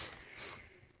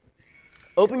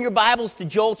Open your Bibles to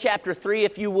Joel chapter 3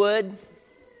 if you would.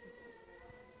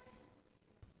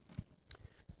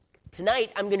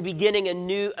 Tonight I'm going to be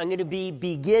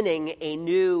beginning a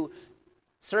new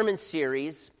sermon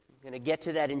series. I'm going to get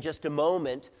to that in just a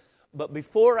moment. But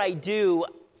before I do,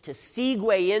 to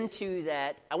segue into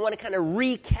that, I want to kind of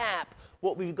recap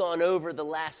what we've gone over the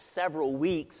last several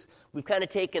weeks. We've kind of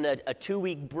taken a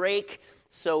 2-week break,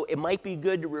 so it might be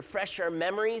good to refresh our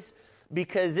memories,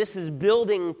 because this is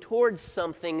building towards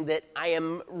something that I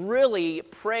am really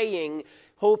praying,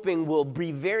 hoping will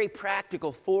be very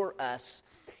practical for us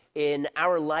in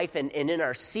our life and in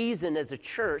our season as a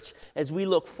church, as we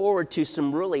look forward to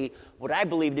some really, what I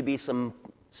believe to be some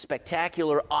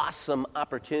spectacular, awesome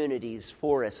opportunities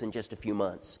for us in just a few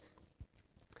months.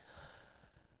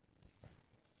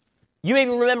 You may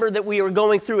remember that we were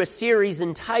going through a series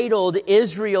entitled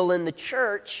Israel in the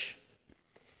Church,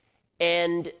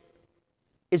 and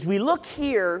as we look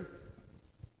here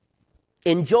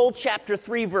in Joel chapter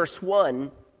 3, verse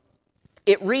 1,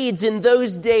 it reads, "In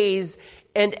those days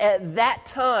and at that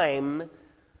time,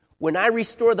 when I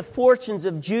restore the fortunes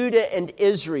of Judah and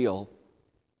Israel."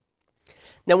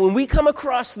 Now, when we come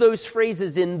across those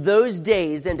phrases, "in those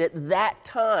days and at that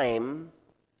time,"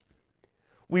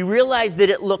 we realize that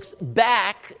it looks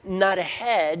back, not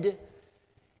ahead.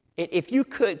 If you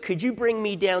could you bring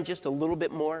me down just a little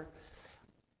bit more?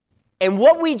 And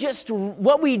what we just,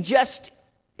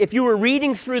 if you were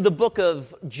reading through the book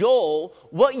of Joel,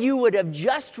 what you would have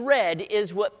just read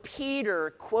is what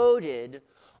Peter quoted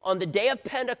on the day of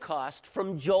Pentecost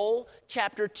from Joel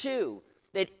chapter 2.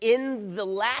 That in the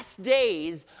last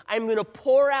days, I'm going to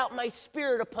pour out my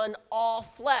Spirit upon all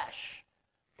flesh.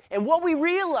 And what we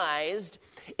realized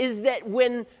is that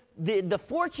when the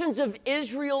fortunes of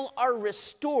Israel are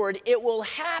restored, it will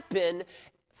happen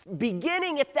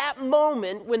beginning at that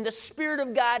moment when the Spirit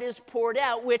of God is poured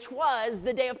out, which was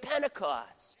the day of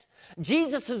Pentecost.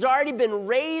 Jesus has already been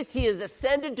raised. He has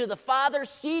ascended to the Father,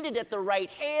 seated at the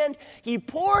right hand. He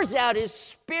pours out His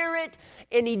Spirit,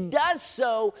 and He does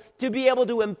so to be able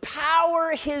to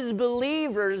empower His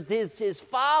believers, His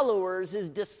followers, His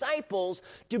disciples,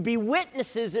 to be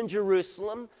witnesses in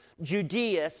Jerusalem,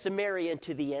 Judea, Samaria, and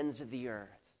to the ends of the earth.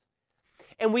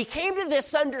 And we came to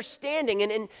this understanding,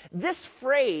 and in this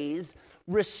phrase,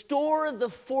 "restore the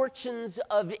fortunes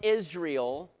of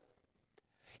Israel,"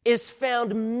 is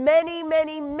found many,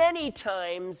 many, many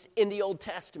times in the Old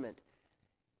Testament.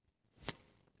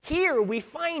 Here we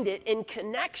find it in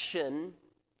connection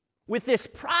with this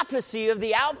prophecy of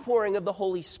the outpouring of the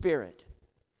Holy Spirit.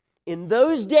 "In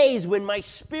those days when my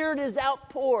Spirit is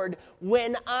outpoured,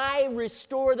 when I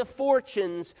restore the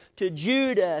fortunes to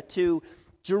Judah, to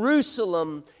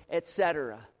Jerusalem,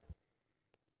 etc."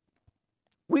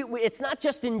 It's not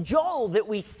just in Joel that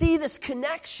we see this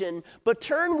connection, but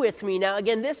turn with me now.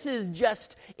 Again, this is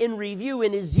just in review.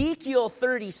 In Ezekiel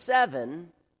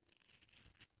 37,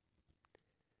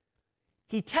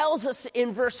 he tells us in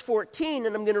verse 14,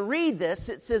 and I'm going to read this.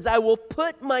 It says, "I will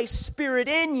put my Spirit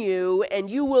in you,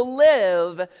 and you will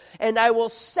live, and I will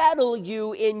settle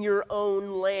you in your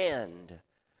own land."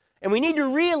 And we need to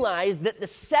realize that the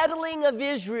settling of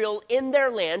Israel in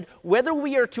their land, whether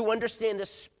we are to understand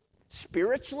this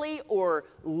spiritually or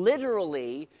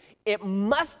literally, it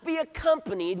must be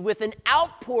accompanied with an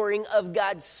outpouring of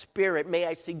God's Spirit. May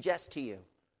I suggest to you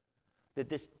that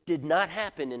this did not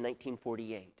happen in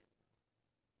 1948.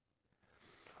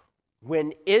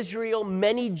 When Israel,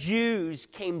 many Jews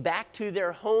came back to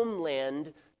their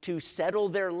homeland to settle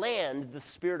their land, the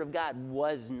Spirit of God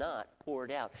was not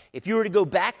poured out. If you were to go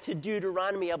back to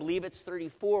Deuteronomy, I believe it's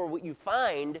 34, what you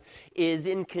find is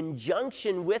in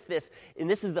conjunction with this, and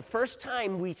this is the first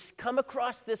time we come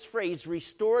across this phrase,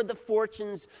 "restore the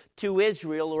fortunes to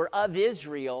Israel," or of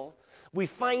Israel, we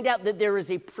find out that there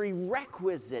is a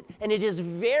prerequisite, and it is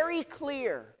very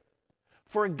clear.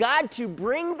 For God to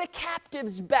bring the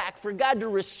captives back, for God to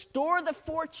restore the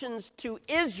fortunes to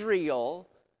Israel,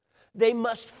 they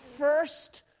must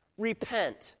first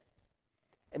repent.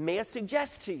 And may I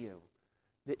suggest to you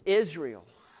that Israel,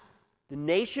 the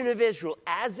nation of Israel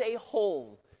as a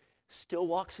whole, still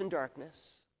walks in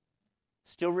darkness,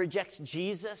 still rejects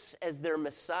Jesus as their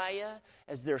Messiah,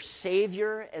 as their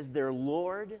Savior, as their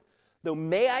Lord. Though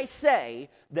may I say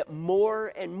that more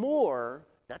and more,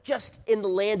 not just in the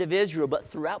land of Israel, but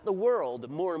throughout the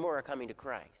world, more and more are coming to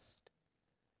Christ.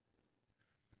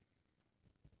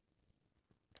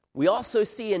 We also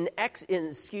see in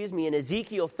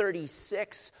Ezekiel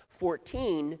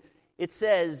 36:14, it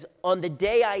says, "On the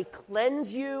day I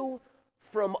cleanse you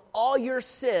from all your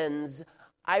sins,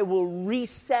 I will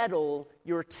resettle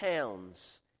your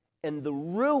towns, and the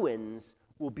ruins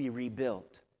will be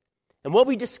rebuilt." And what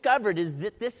we discovered is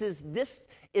that this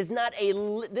is not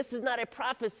a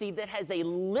prophecy that has a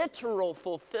literal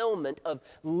fulfillment of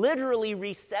literally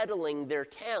resettling their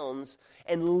towns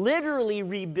and literally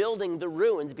rebuilding the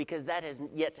ruins, because that has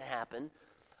yet to happen.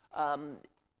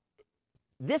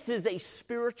 This is a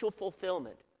spiritual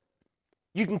fulfillment.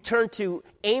 You can turn to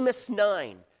Amos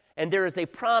 9, and there is a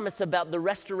promise about the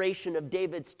restoration of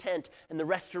David's tent and the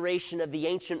restoration of the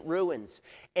ancient ruins.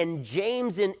 And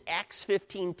James in Acts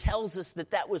 15 tells us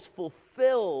that that was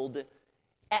fulfilled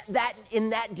in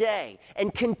that day,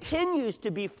 and continues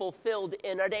to be fulfilled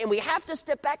in our day. And we have to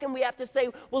step back and we have to say,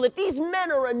 well, if these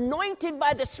men are anointed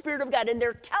by the Spirit of God and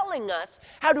they're telling us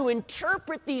how to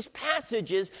interpret these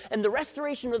passages and the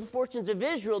restoration of the fortunes of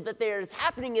Israel that there is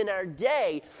happening in our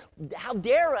day, how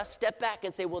dare us step back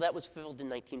and say, well, that was fulfilled in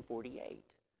 1948.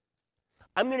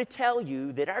 I'm going to tell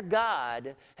you that our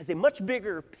God has a much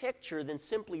bigger picture than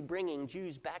simply bringing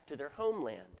Jews back to their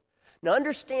homeland. Now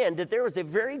understand that there was a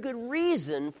very good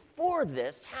reason for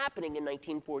this happening in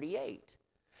 1948.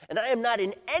 And I am not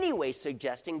in any way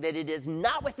suggesting that it is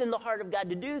not within the heart of God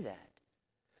to do that.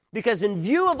 Because in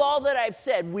view of all that I've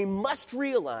said, we must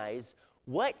realize,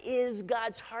 what is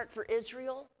God's heart for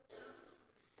Israel?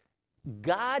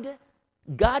 God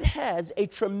has a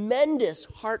tremendous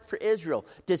heart for Israel.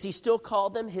 Does he still call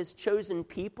them his chosen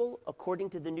people according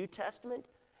to the New Testament?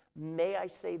 May I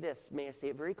say this? May I say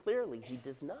it very clearly? He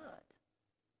does not.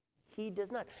 He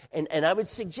does not. And I would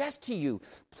suggest to you,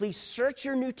 please search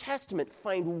your New Testament,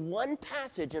 find one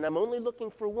passage, and I'm only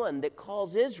looking for one, that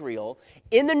calls Israel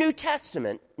in the New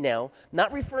Testament, now,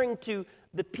 not referring to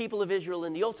the people of Israel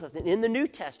in the Old Testament, in the New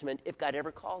Testament, if God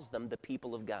ever calls them the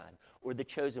people of God or the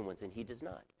chosen ones, and he does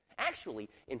not. Actually,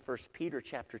 in 1 Peter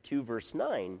chapter 2, verse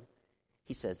 9,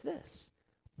 he says this,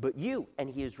 but you, and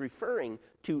he is referring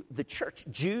to the church,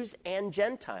 Jews and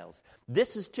Gentiles.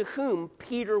 This is to whom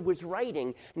Peter was writing,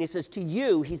 and he says to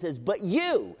you, he says, but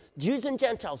you, Jews and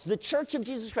Gentiles, the church of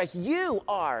Jesus Christ, you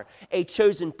are a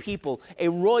chosen people, a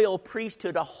royal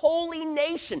priesthood, a holy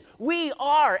nation. We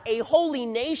are a holy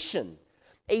nation,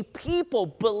 a people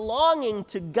belonging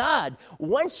to God.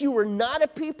 Once you were not a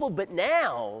people, but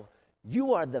now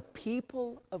you are the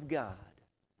people of God.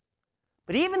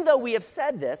 But even though we have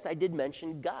said this, I did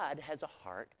mention God has a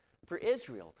heart for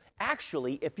Israel.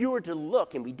 Actually, if you were to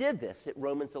look, and we did this at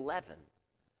Romans 11,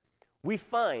 we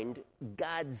find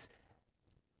God's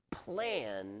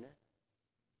plan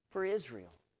for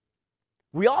Israel.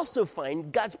 We also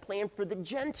find God's plan for the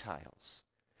Gentiles.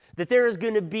 That there is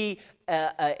going to be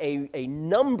a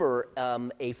number,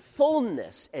 a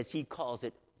fullness, as he calls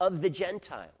it, of the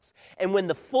Gentiles. And when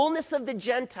the fullness of the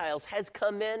Gentiles has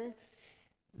come in,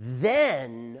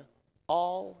 then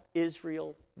all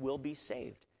Israel will be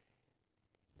saved.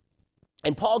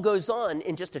 And Paul goes on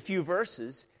in just a few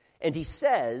verses, and he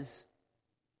says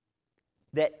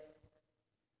that,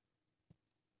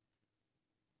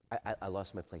 I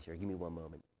lost my place here. Give me one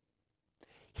moment.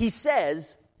 He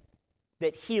says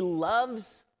that he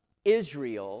loves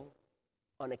Israel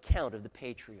on account of the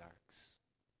patriarchs.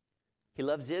 He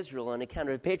loves Israel on account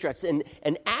of the patriarchs. And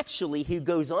actually, he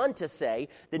goes on to say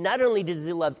that not only does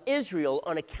he love Israel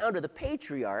on account of the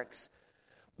patriarchs,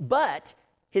 but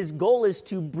his goal is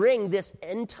to bring this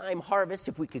end-time harvest,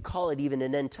 if we could call it even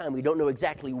an end time. We don't know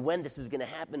exactly when this is going to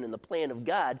happen in the plan of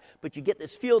God, but you get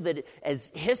this feel that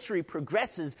as history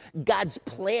progresses, God's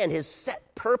plan, his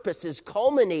set purpose is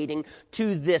culminating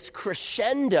to this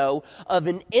crescendo of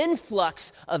an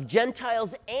influx of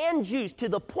Gentiles and Jews, to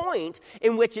the point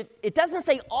in which it doesn't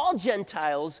say all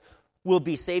Gentiles will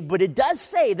be saved, but it does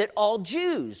say that all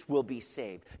Jews will be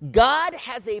saved. God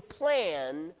has a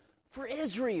plan for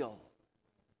Israel.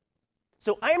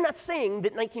 So I am not saying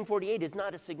that 1948 is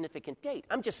not a significant date.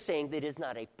 I'm just saying that it is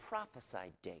not a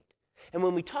prophesied date. And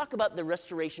when we talk about the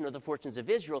restoration of the fortunes of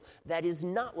Israel, that is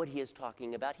not what he is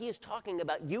talking about. He is talking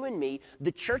about you and me,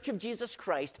 the church of Jesus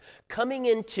Christ, coming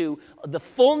into the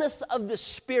fullness of the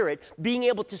Spirit, being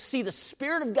able to see the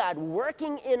Spirit of God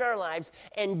working in our lives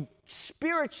and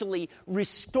spiritually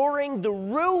restoring the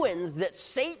ruins that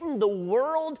Satan, the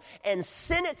world, and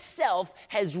sin itself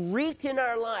has wreaked in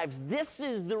our lives. This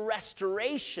is the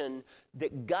restoration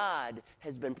that God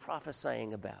has been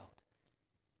prophesying about.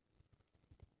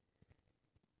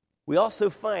 We also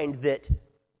find that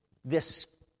this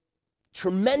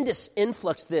tremendous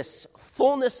influx, this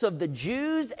fullness of the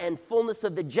Jews and fullness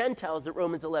of the Gentiles that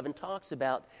Romans 11 talks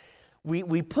about,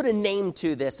 we put a name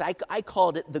to this. I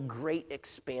called it the Great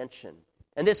Expansion.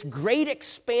 And this Great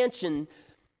Expansion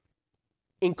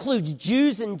includes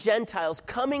Jews and Gentiles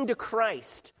coming to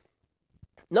Christ.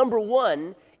 Number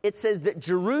one, it says that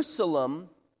Jerusalem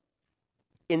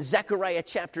in Zechariah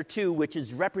chapter 2, which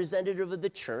is representative of the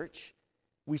church,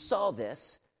 we saw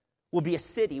this, will be a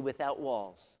city without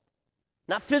walls.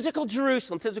 Not physical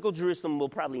Jerusalem. Physical Jerusalem will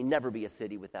probably never be a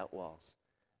city without walls.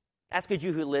 Ask a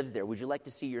Jew who lives there, would you like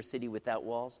to see your city without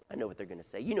walls? I know what they're going to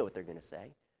say. You know what they're going to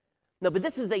say. No, but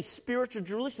this is a spiritual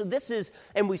Jerusalem. This is,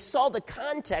 and we saw the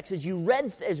context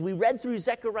as we read through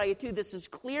Zechariah 2, this is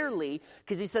clearly,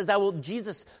 because he says,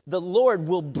 Jesus, the Lord,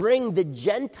 will bring the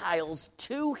Gentiles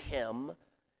to him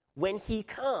when he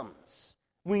comes.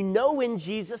 We know when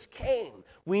Jesus came.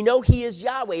 We know he is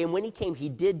Yahweh, and when he came, he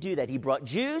did do that. He brought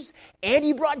Jews and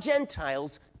he brought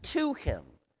Gentiles to him.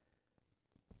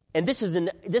 And this is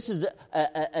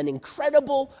an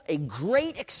incredible, a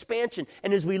great expansion.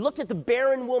 And as we looked at the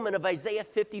barren woman of Isaiah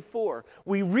 54,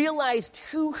 we realized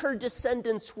who her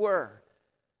descendants were.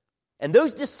 And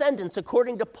those descendants,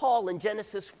 according to Paul in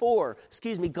Galatians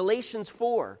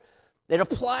 4, that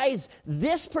applies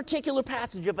this particular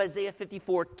passage of Isaiah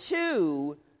 54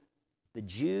 to the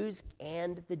Jews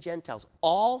and the Gentiles,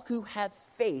 all who have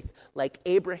faith like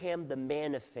Abraham, the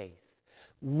man of faith.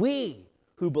 We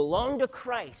who belong to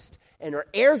Christ and are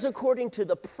heirs according to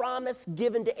the promise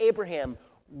given to Abraham,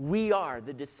 we are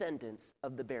the descendants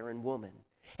of the barren woman.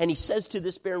 And he says to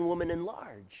this barren woman,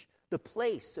 enlarge the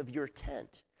place of your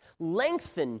tent.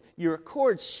 Lengthen your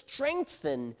cords,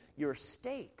 strengthen your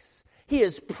stakes. He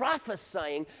is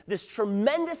prophesying this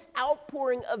tremendous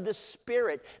outpouring of the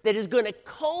Spirit that is going to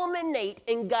culminate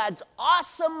in God's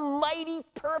awesome, mighty,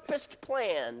 purposed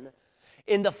plan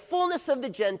in the fullness of the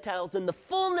Gentiles, in the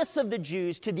fullness of the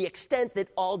Jews, to the extent that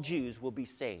all Jews will be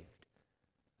saved.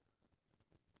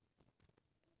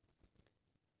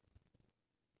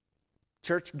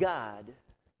 Church, God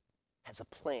has a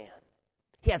plan.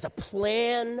 He has a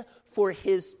plan for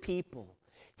his people,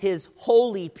 his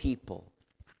holy people,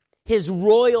 his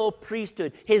royal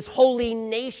priesthood, his holy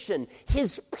nation,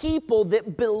 his people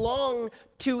that belong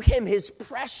to him, his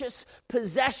precious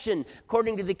possession.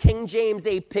 According to the King James,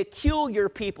 a peculiar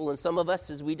people. And some of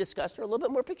us, as we discussed, are a little bit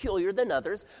more peculiar than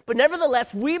others. But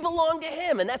nevertheless, we belong to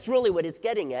him. And that's really what it's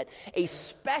getting at. A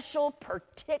special,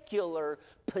 particular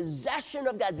possession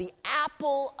of God, the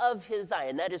apple of his eye.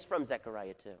 And that is from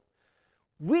Zechariah 2.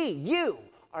 You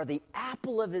are the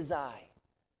apple of his eye.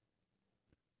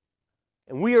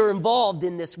 And we are involved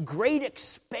in this great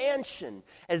expansion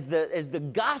as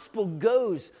the gospel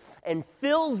goes and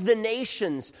fills the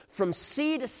nations from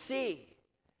sea to sea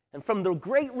and from the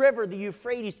great river, the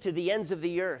Euphrates, to the ends of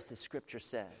the earth, as Scripture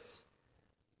says.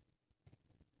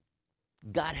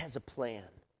 God has a plan.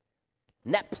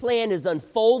 And that plan is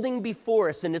unfolding before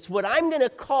us, and it's what I'm going to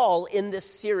call in this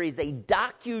series a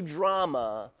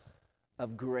docudrama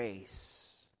of grace.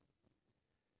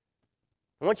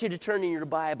 I want you to turn in your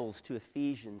Bibles to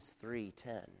Ephesians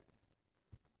 3:10.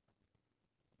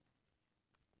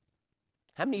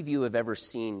 How many of you have ever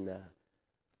seen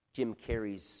Jim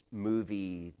Carrey's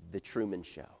movie, The Truman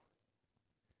Show?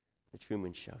 The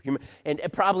Truman Show. And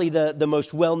probably the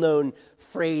most well-known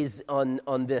phrase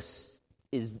on this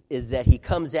is that he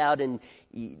comes out and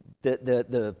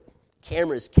the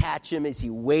cameras catch him as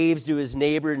he waves to his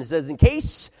neighbor and says, in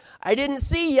case I didn't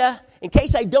see ya, in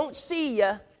case I don't see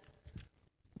ya,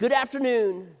 good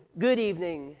afternoon, good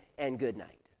evening, and good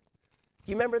night.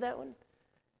 Do you remember that one?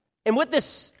 And what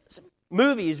this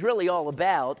movie is really all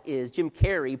about is Jim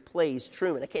Carrey plays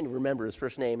Truman. I can't even remember his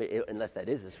first name, unless that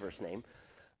is his first name.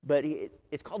 But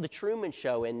it's called The Truman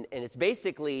Show, and it's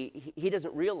basically, he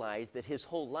doesn't realize that his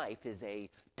whole life is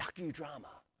a docudrama.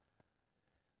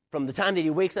 From the time that he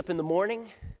wakes up in the morning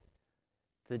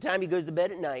to the time he goes to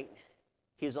bed at night,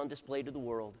 he is on display to the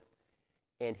world.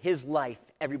 And his life,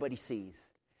 everybody sees.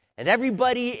 And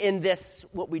everybody in this,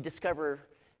 what we discover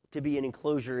to be an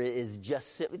enclosure, is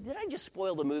just... Did I just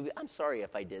spoil the movie? I'm sorry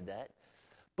if I did that.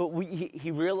 But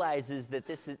he realizes that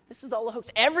this is all a hoax.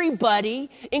 Everybody,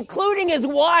 including his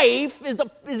wife, is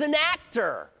an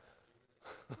actor.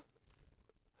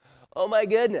 Oh my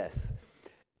goodness.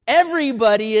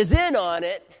 Everybody is in on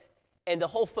it, and the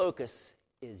whole focus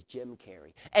is Jim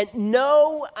Carrey. And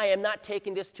no, I am not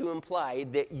taking this to imply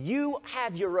that you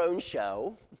have your own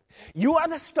show. You are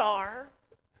the star,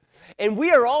 and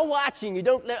we are all watching.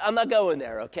 I'm not going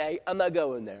there, okay? I'm not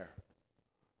going there.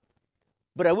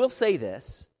 But I will say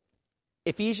this.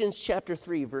 Ephesians chapter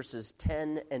 3, verses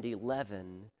 10 and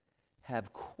 11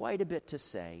 have quite a bit to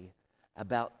say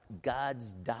about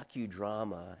God's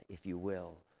docudrama, if you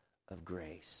will, of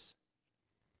grace.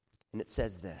 And it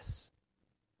says this.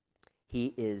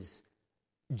 He is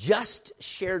just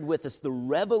shared with us the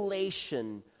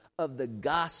revelation of the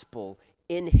gospel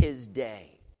in his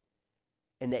day.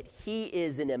 and that he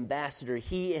is an ambassador.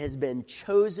 He has been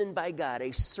chosen by God,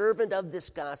 a servant of this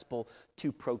gospel,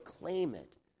 to proclaim it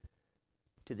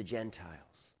to the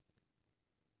Gentiles.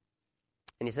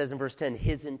 And he says in verse 10,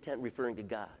 his intent, referring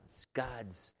to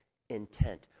God's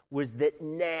intent, was that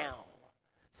now,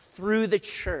 through the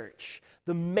church,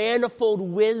 the manifold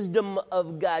wisdom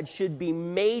of God should be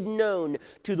made known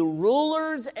to the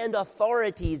rulers and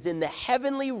authorities in the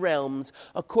heavenly realms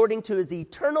according to his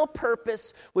eternal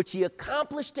purpose, which he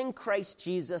accomplished in Christ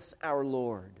Jesus our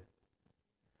Lord.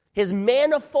 His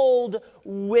manifold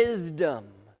wisdom.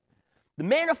 The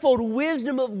manifold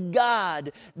wisdom of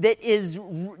God that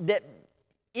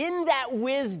in that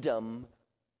wisdom,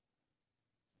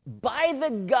 by the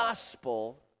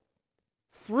gospel,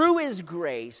 through his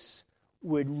grace,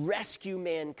 would rescue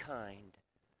mankind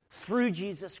through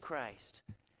Jesus Christ.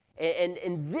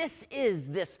 And this is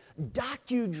this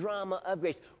docudrama of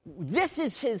grace. This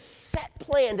is his set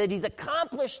plan that he's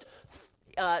accomplished.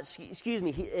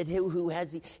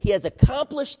 He has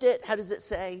accomplished it. How does it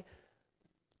say?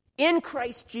 In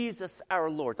Christ Jesus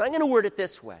our Lord. So I'm going to word it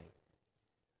this way.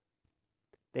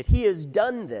 That he has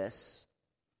done this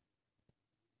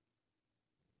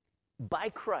by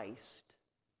Christ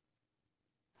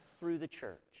through the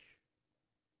church.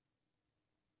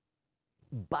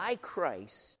 By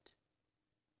Christ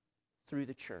through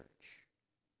the church.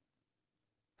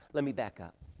 Let me back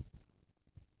up.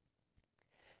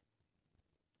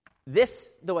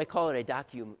 This, though I call it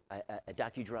a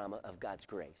docudrama of God's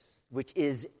grace, which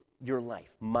is your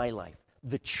life, my life,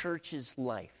 the church's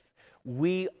life,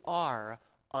 we are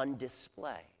on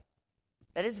display.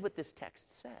 That is what this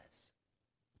text says.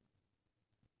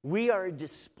 We are a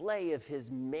display of his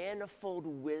manifold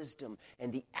wisdom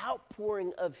and the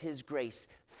outpouring of his grace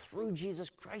through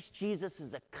Jesus Christ. Jesus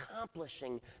is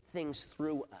accomplishing things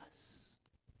through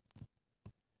us.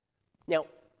 Now,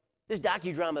 this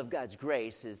docudrama of God's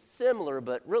grace is similar,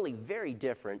 but really very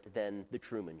different than The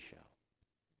Truman Show.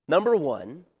 Number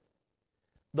one,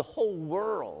 the whole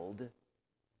world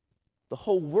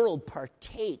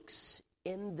partakes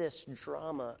in this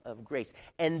drama of grace.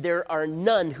 And there are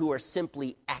none who are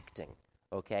simply acting,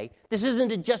 okay? This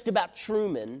isn't just about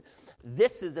Truman.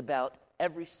 This is about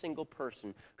every single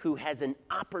person who has an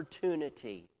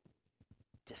opportunity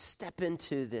to step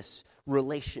into this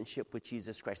relationship with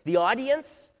Jesus Christ. The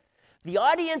audience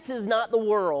is not the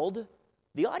world.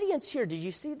 The audience here, did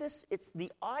you see this? It's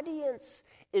the audience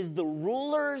is the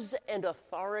rulers and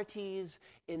authorities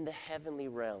in the heavenly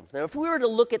realms. Now, if we were to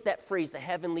look at that phrase, the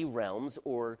heavenly realms,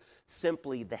 or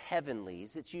simply the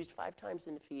heavenlies, it's used 5 times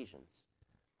in Ephesians.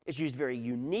 It's used very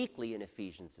uniquely in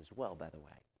Ephesians as well, by the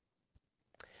way.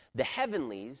 The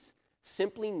heavenlies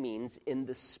simply means in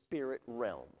the spirit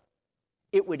realm.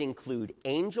 It would include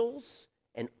angels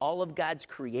and all of God's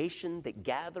creation that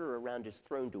gather around his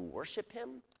throne to worship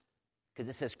him. Because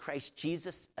it says Christ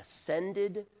Jesus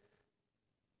ascended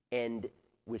and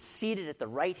was seated at the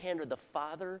right hand of the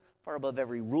Father, far above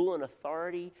every rule and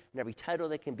authority and every title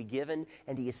that can be given,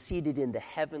 and he is seated in the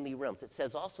heavenly realms. It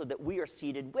says also that we are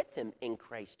seated with him in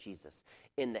Christ Jesus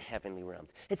in the heavenly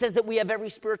realms. It says that we have every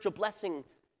spiritual blessing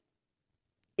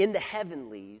in the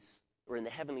heavenlies, or in the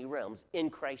heavenly realms, in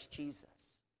Christ Jesus.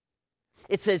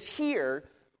 It says here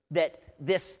that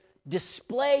this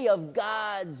display of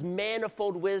God's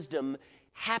manifold wisdom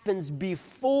happens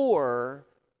before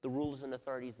the rulers and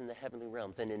authorities in the heavenly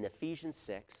realms. And in Ephesians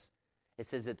 6, it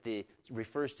says that it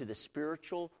refers to the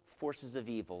spiritual forces of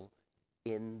evil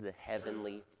in the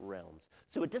heavenly realms.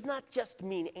 So it does not just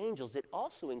mean angels, it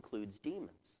also includes demons.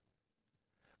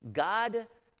 God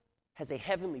has a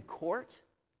heavenly court,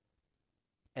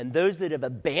 and those that have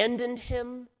abandoned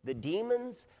him, the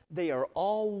demons, they are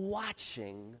all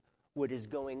watching what is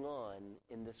going on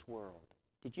in this world.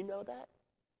 Did you know that?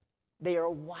 They are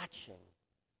watching.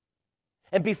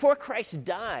 And before Christ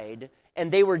died,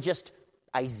 and they were just,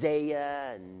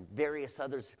 Isaiah and various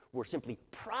others were simply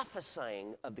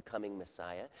prophesying of the coming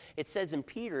Messiah, it says in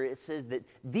Peter, it says that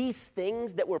these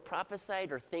things that were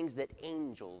prophesied are things that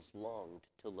angels longed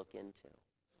to look into.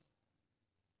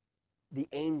 The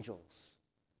angels,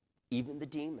 even the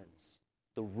demons,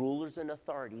 the rulers and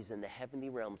authorities in the heavenly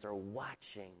realms are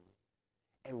watching.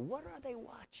 And what are they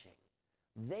watching?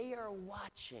 They are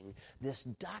watching this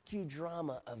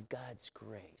docudrama of God's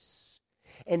grace.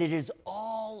 And it is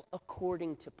all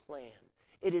according to plan.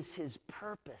 It is his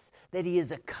purpose that he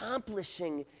is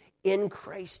accomplishing in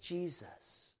Christ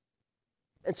Jesus.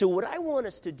 And so what I want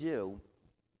us to do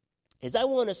is I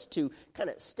want us to kind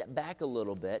of step back a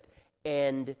little bit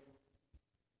and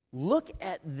look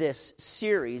at this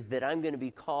series that I'm going to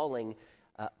be calling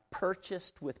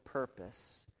Purchased with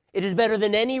Purpose. It is better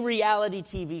than any reality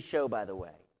TV show, by the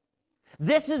way.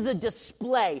 This is a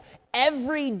display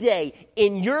every day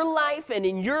in your life and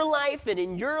in your life and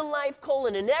in your life,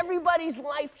 Colin, in everybody's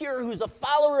life here who's a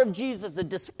follower of Jesus, a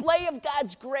display of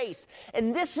God's grace.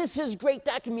 And this is his great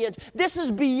document. This is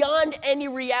beyond any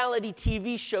reality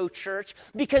TV show, church,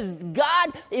 because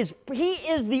he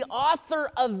is the author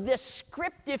of this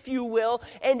script, if you will,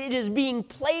 and it is being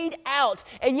played out.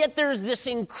 And yet there's this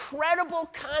incredible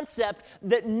concept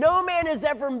that no man has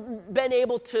ever been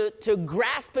able to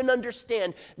grasp and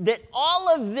understand, that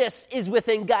all of this is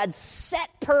within God's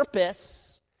set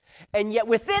purpose, and yet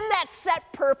within that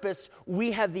set purpose,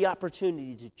 we have the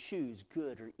opportunity to choose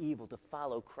good or evil, to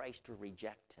follow Christ or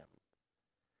reject him.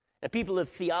 Now, people have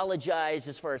theologized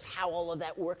as far as how all of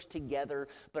that works together,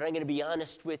 but I'm going to be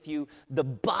honest with you. The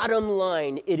bottom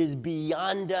line, it is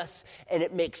beyond us, and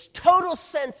it makes total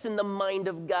sense in the mind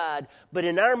of God, but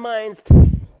in our minds,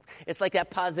 it's like that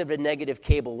positive and negative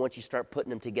cable. Once you start putting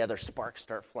them together, sparks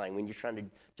start flying. When you're trying to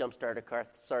jumpstart a car,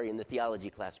 in the theology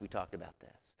class we talked about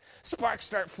this. Sparks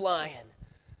start flying.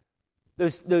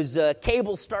 Those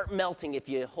cables start melting if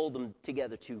you hold them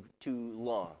together too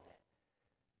long.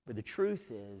 But the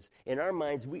truth is, in our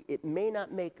minds, it may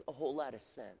not make a whole lot of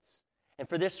sense. And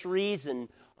for this reason,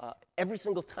 every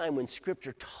single time when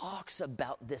Scripture talks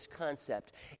about this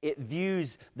concept, it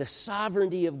views the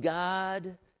sovereignty of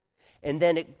God, and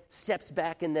then it steps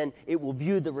back, and then it will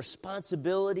view the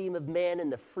responsibility of man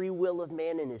and the free will of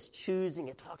man and his choosing.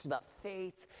 It talks about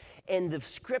faith. And the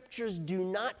Scriptures do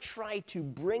not try to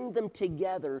bring them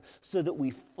together so that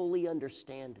we fully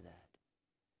understand that.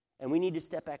 And we need to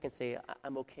step back and say,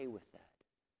 I'm okay with that.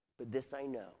 But this I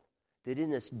know, that in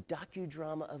this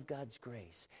docudrama of God's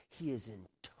grace, he is in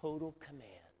total command.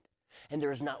 And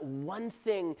there is not one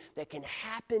thing that can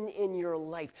happen in your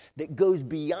life that goes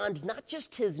beyond not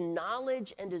just his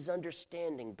knowledge and his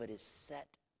understanding, but his set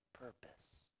purpose.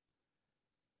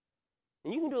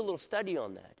 And you can do a little study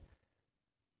on that.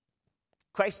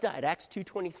 Christ died, Acts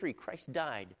 2:23. Christ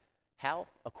died. How?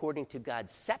 According to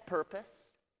God's set purpose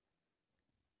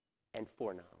and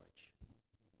foreknowledge.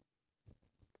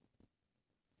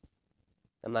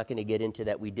 I'm not going to get into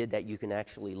that. We did that. You can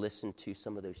actually listen to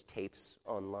some of those tapes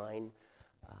online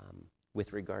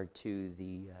with regard to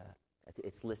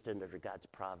it's listed under God's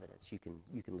providence. You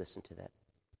can listen to that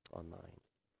online.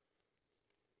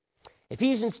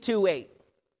 Ephesians 2:8.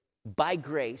 By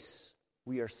grace,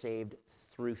 we are saved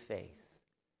through faith.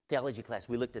 Theology class,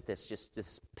 we looked at this just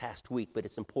this past week, but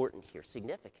it's important here,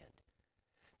 significant.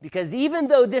 Because even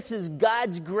though this is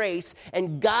God's grace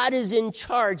and God is in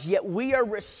charge, yet we are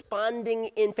responding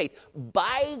in faith.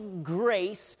 By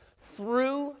grace,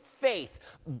 through faith.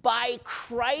 By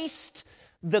Christ,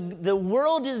 the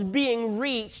world is being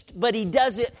reached, but he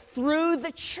does it through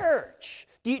the church.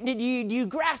 Do you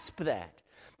grasp that?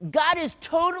 God is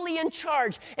totally in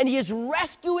charge, and he is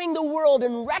rescuing the world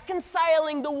and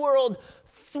reconciling the world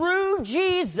through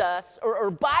Jesus, or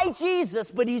by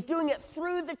Jesus, but he's doing it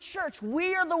through the church.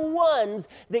 We are the ones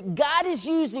that God is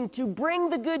using to bring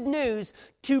the good news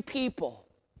to people.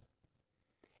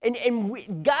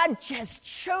 And God has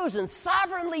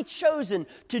sovereignly chosen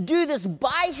to do this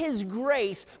by his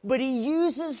grace, but he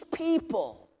uses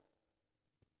people.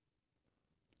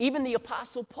 Even the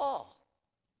Apostle Paul,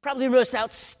 probably the most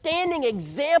outstanding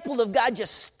example of God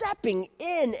just stepping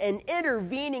in and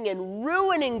intervening and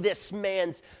ruining this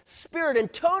man's spirit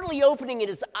and totally opening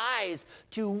his eyes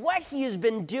to what he has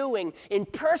been doing in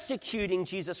persecuting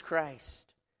Jesus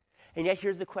Christ. And yet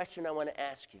here's the question I want to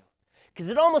ask you. Because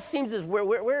it almost seems as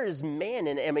where is man?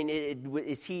 And I mean,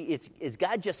 is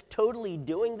God just totally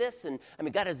doing this? And I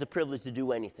mean, God has the privilege to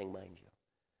do anything, mind you.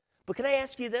 But can I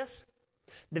ask you this?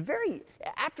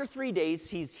 After 3 days,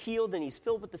 he's healed and he's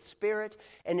filled with the Spirit,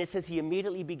 and it says he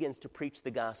immediately begins to preach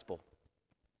the gospel.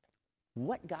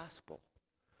 What gospel?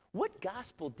 What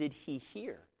gospel did he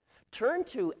hear? Turn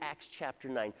to Acts chapter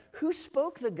 9. Who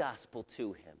spoke the gospel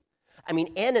to him? I mean,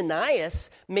 Ananias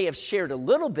may have shared a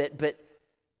little bit, but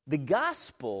the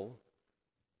gospel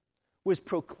was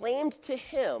proclaimed to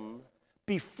him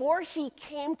before he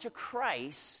came to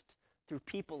Christ through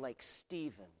people like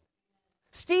Stephen.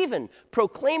 Stephen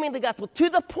proclaiming the gospel to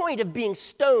the point of being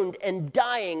stoned and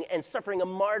dying and suffering a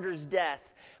martyr's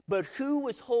death. But who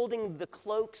was holding the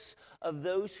cloaks of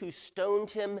those who stoned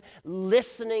him,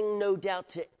 listening, no doubt,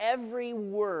 to every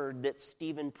word that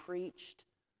Stephen preached?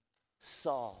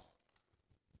 Saul,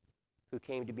 who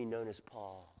came to be known as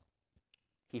Paul.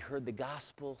 He heard the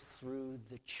gospel through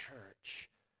the church.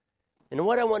 And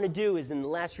what I want to do is, in the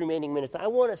last remaining minutes, I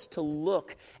want us to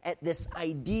look at this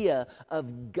idea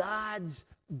of God's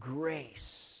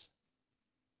grace.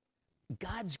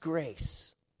 God's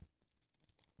grace.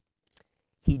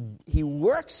 He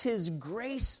works his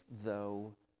grace,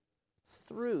 though,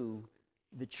 through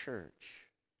the church.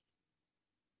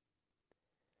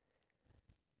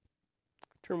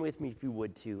 Turn with me, if you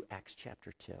would, to Acts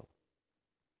chapter 2.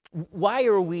 Why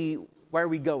are we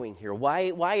going here?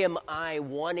 Why am I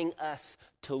wanting us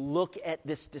to look at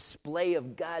this display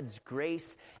of God's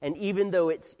grace? And even though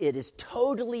it is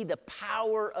totally the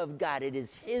power of God, it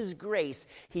is his grace,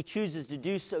 he chooses to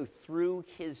do so through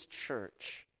his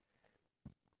church.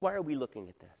 Why are we looking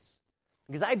at this?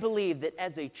 Because I believe that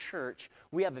as a church,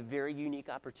 we have a very unique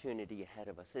opportunity ahead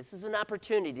of us. This is an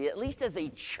opportunity, at least as a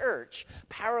church,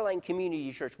 Powerline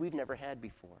Community Church, we've never had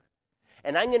before.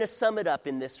 And I'm going to sum it up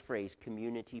in this phrase,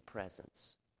 community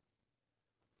presence.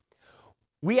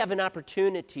 We have an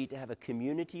opportunity to have a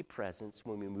community presence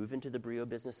when we move into the Brio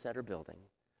Business Center building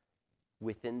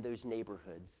within those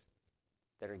neighborhoods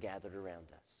that are gathered around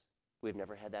us. We've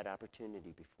never had that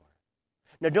opportunity before.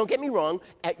 Now, don't get me wrong.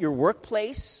 At your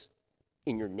workplace,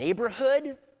 in your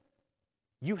neighborhood,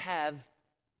 you have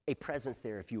a presence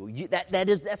there, if you will.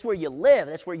 That's where you live.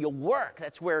 That's where you work.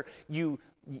 That's where you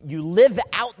live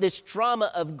out this drama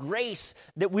of grace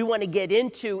that we want to get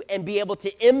into and be able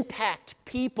to impact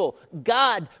people.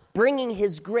 God bringing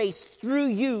his grace through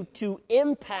you to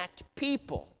impact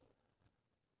people.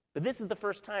 But this is the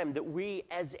first time that we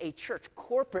as a church,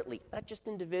 corporately, not just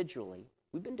individually,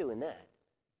 we've been doing that,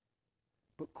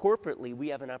 but corporately, we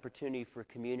have an opportunity for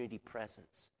community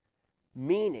presence,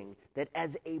 meaning that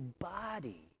as a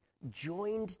body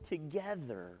joined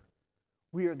together,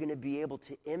 we are going to be able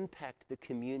to impact the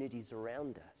communities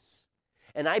around us.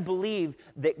 And I believe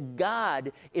that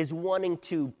God is wanting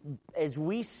to, as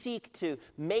we seek to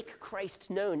make Christ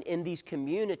known in these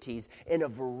communities in a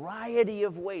variety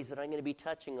of ways that I'm going to be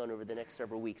touching on over the next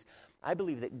several weeks, I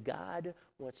believe that God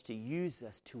wants to use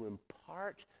us to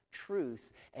impart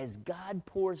truth as God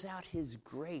pours out his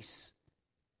grace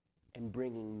and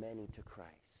bringing many to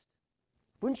Christ.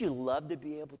 Wouldn't you love to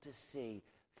be able to see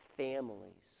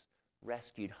families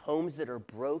rescued, homes that are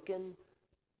broken,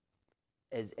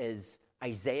 as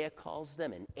Isaiah calls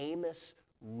them, and Amos,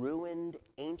 ruined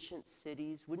ancient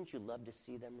cities? Wouldn't you love to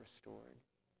see them restored?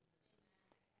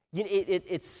 You know,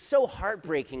 it's so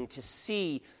heartbreaking to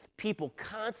see people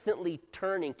constantly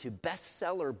turning to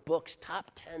bestseller books,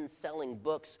 top 10 selling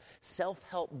books,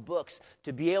 self-help books,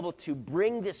 to be able to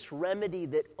bring this remedy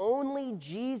that only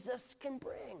Jesus can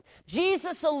bring.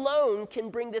 Jesus alone can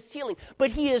bring this healing,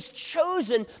 but he has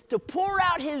chosen to pour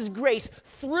out his grace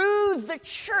through the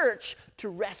church to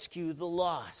rescue the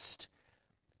lost.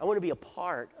 I want to be a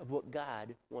part of what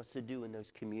God wants to do in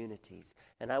those communities.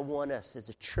 And I want us as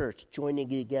a church joining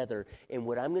together in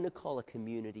what I'm going to call a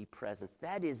community presence.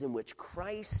 That is in which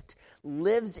Christ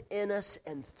lives in us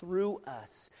and through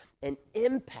us and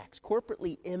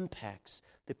corporately impacts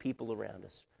the people around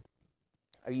us.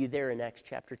 Are you there in Acts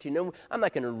chapter 2? No, I'm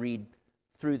not going to read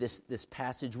through this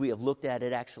passage. We have looked at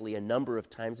it actually a number of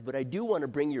times, but I do want to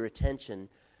bring your attention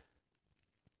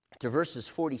to verses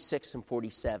 46 and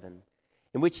 47.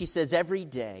 In which he says, every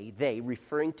day, they,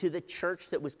 referring to the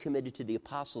church that was committed to the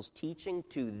apostles' teaching,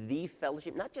 to the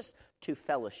fellowship, not just to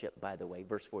fellowship, by the way,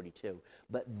 verse 42,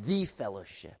 but the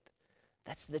fellowship.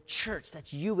 That's the church.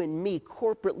 That's you and me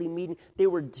corporately meeting. They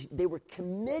were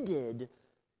committed,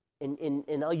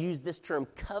 and I'll use this term,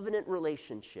 covenant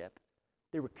relationship.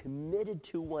 They were committed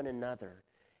to one another.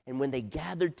 And when they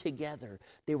gathered together,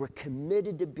 they were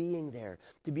committed to being there,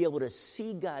 to be able to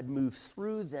see God move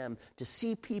through them, to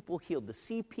see people healed, to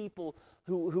see people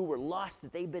who were lost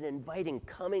that they've been inviting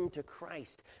coming to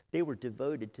Christ. They were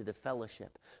devoted to the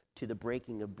fellowship, to the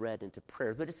breaking of bread, and to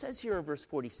prayer. But it says here in verse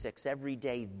 46, every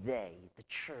day they, the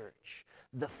church,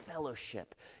 the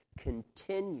fellowship,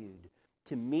 continued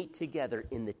to meet together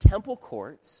in the temple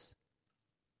courts.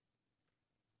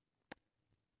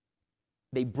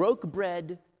 They broke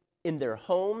bread in their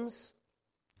homes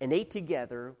and ate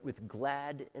together with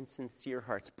glad and sincere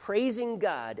hearts, praising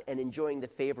God and enjoying the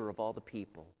favor of all the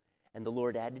people. And the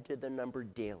Lord added to the number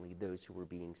daily those who were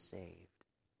being saved.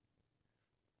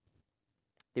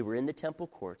 They were in the temple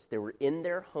courts. They were in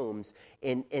their homes.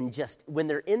 And just when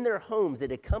they're in their homes,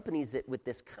 it accompanies it with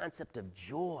this concept of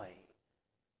joy.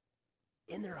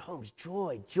 In their homes,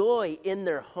 joy in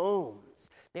their homes.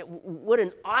 Man, what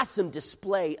an awesome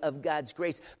display of God's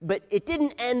grace. But it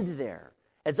didn't end there.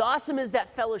 As awesome as that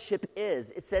fellowship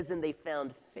is, it says, and they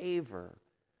found favor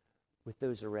with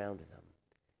those around them.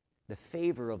 The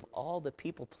favor of all the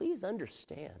people. Please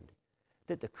understand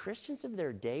that the Christians of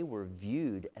their day were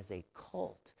viewed as a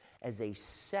cult, as a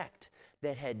sect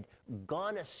that had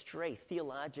gone astray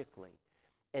theologically.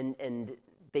 And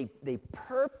they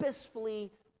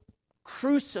purposefully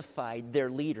crucified their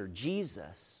leader,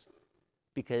 Jesus,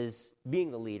 because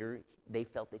being the leader, they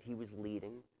felt that he was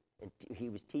leading and he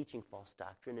was teaching false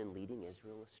doctrine and leading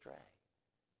Israel astray.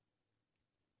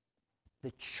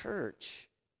 The church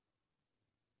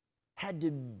had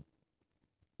to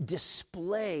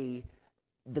display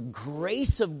the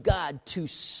grace of God to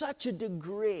such a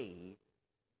degree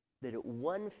that it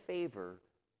won favor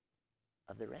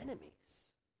of their enemies.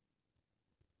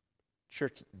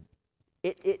 Church,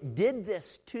 it did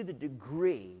this to the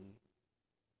degree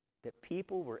that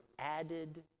people were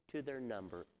added to their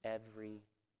number every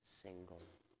single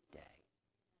day.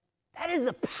 That is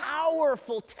a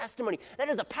powerful testimony. That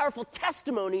is a powerful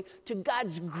testimony to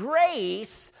God's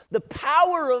grace, the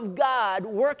power of God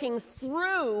working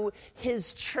through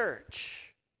his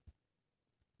church.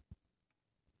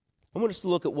 I want us to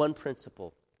look at one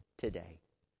principle today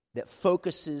that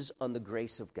focuses on the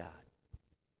grace of God.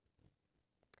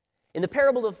 In the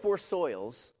parable of 4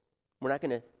 soils, we're not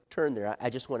going to turn there, I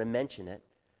just want to mention it,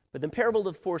 but the parable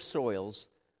of 4 soils,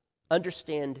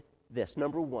 understand this.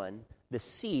 Number 1, the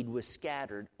seed was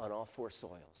scattered on all 4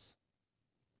 soils.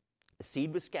 The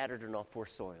seed was scattered on all 4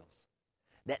 soils.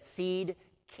 That seed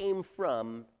came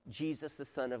from Jesus, the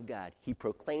Son of God. He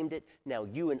proclaimed it. Now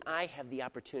you and I have the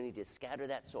opportunity to scatter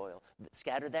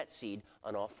that seed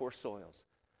on all 4 soils.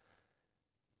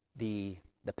 The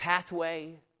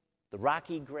pathway, the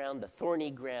rocky ground, the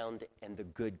thorny ground, and the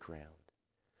good ground.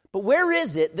 But where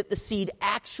is it that the seed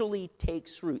actually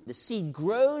takes root? The seed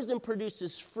grows and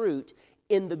produces fruit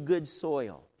in the good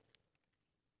soil.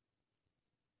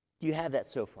 Do you have that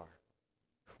so far?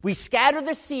 We scatter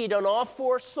the seed on all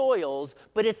 4 soils,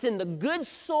 but it's in the good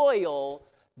soil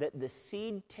that the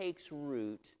seed takes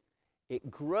root. It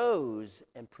grows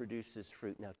and produces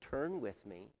fruit. Now turn with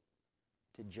me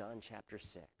to John chapter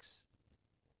 6.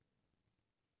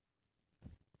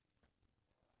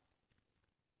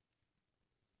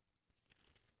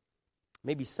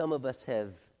 Maybe some of us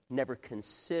have never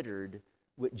considered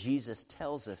what Jesus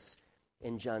tells us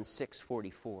in John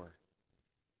 6:44.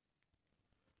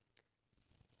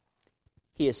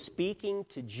 He is speaking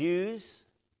to Jews.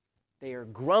 They are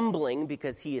grumbling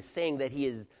because he is saying that he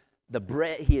is the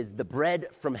bread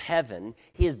from heaven.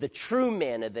 He is the true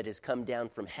manna that has come down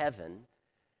from heaven.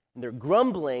 And they're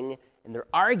grumbling and they're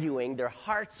arguing. Their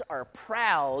hearts are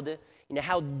proud.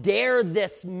 How dare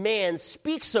this man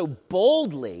speak so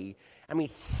boldly? I mean,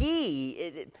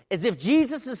 as if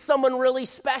Jesus is someone really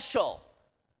special.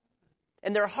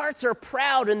 And their hearts are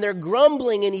proud and they're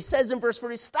grumbling. And he says in verse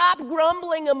 40, "Stop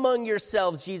grumbling among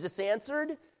yourselves," Jesus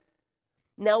answered.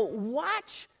 Now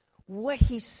watch what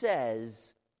he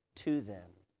says to them.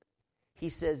 He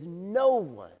says, "No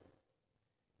one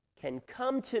can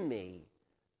come to me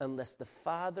unless the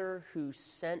Father who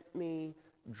sent me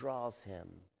draws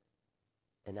him,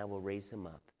 and I will raise him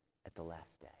up at the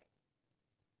last day."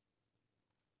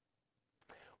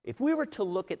 If we were to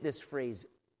look at this phrase,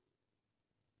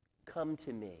 "come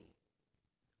to me,"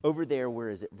 over there, where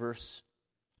is it? Verse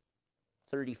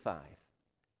 35.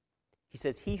 He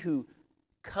says, "He who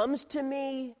comes to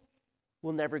me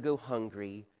will never go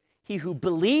hungry. He who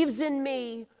believes in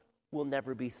me will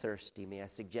never be thirsty." May I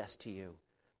suggest to you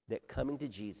that coming to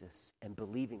Jesus and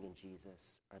believing in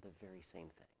Jesus are the very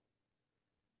same thing.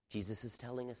 Jesus is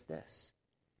telling us this: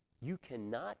 you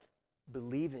cannot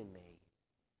believe in me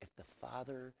if the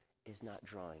Father is not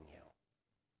drawing you.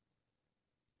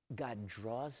 God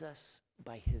draws us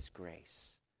by his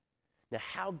grace. Now,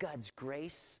 how God's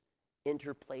grace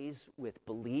interplays with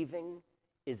believing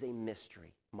is a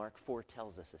mystery. Mark 4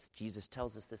 tells us this. Jesus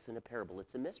tells us this in a parable.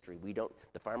 It's a mystery.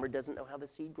 The farmer doesn't know how the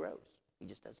seed grows. He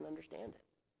just doesn't understand it.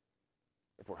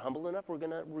 If we're humble enough, we're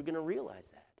gonna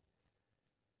realize that.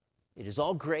 It is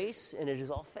all grace and it is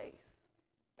all faith.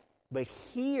 But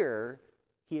here,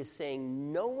 he is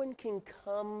saying, no one can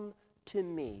come to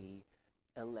me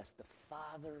unless the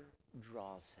Father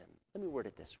draws him. Let me word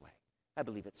it this way. I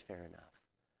believe it's fair enough.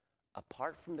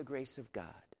 Apart from the grace of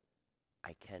God,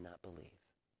 I cannot believe.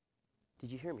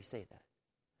 Did you hear me say that?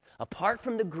 Apart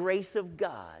from the grace of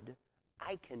God,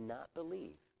 I cannot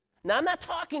believe. Now, I'm not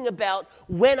talking about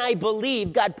when I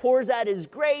believe, God pours out his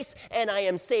grace and I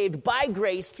am saved by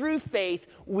grace through faith,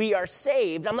 we are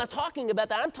saved. I'm not talking about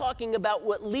that. I'm talking about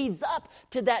what leads up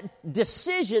to that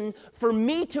decision for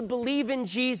me to believe in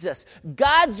Jesus.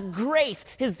 God's grace,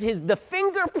 the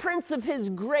fingerprints of his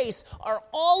grace are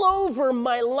all over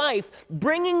my life,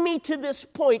 bringing me to this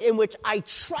point in which I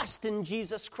trust in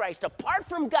Jesus Christ. Apart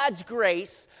from God's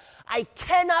grace, I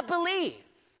cannot believe.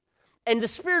 And the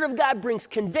Spirit of God brings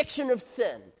conviction of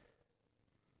sin.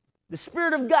 The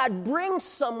Spirit of God brings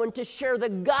someone to share the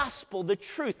gospel, the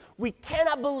truth. We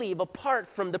cannot believe apart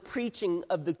from the preaching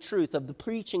of the truth, of the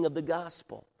preaching of the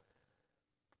gospel.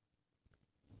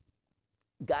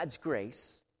 God's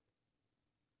grace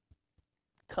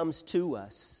comes to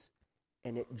us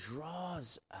and it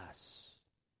draws us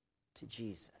to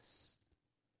Jesus.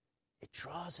 It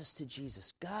draws us to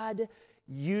Jesus. God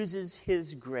uses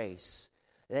His grace,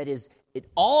 that is,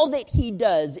 all that He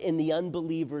does in the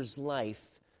unbeliever's life,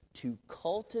 to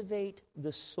cultivate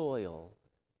the soil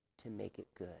to make it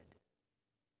good.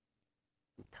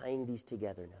 I'm tying these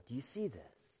together now. Do you see this?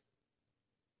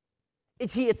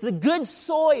 It's the good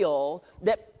soil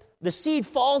that the seed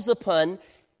falls upon.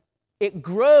 It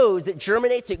grows, it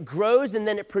germinates, it grows, and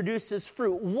then it produces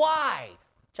fruit. Why?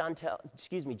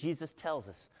 Jesus tells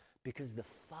us, because the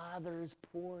Father's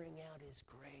pouring out His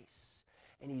grace,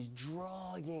 and He's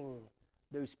drawing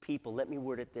those people. Let me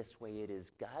word it this way. It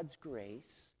is God's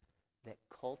grace that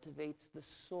cultivates the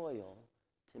soil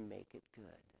to make it good.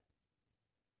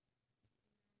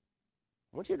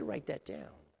 I want you to write that down.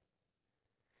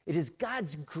 It is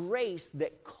God's grace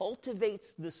that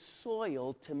cultivates the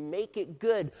soil to make it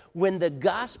good. When the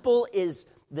gospel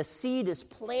the seed is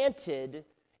planted,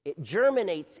 it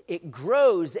germinates, it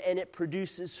grows, and it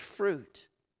produces fruit.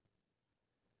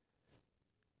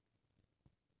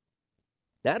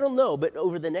 Now, I don't know, but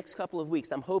over the next couple of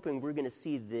weeks, I'm hoping we're going to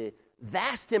see the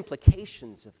vast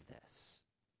implications of this.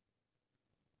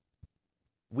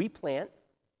 We plant,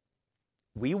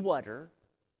 we water,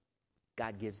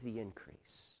 God gives the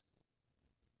increase.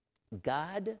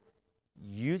 God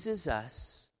uses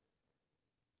us,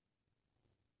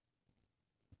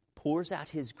 pours out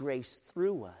His grace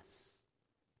through us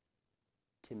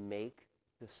to make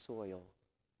the soil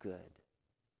good.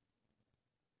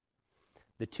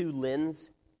 The two Lyns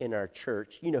in our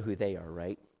church, you know who they are,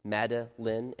 right? Matta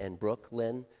Lynn and Brooke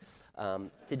Lynn.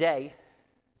 Today,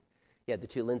 the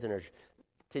two Lyns in our church.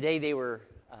 Today they were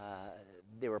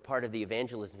part of the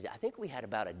evangelism. I think we had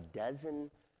about a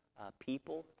dozen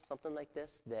people, something like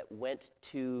this, that went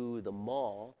to the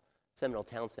mall, Seminole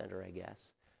Town Center, I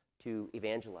guess, to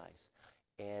evangelize.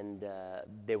 And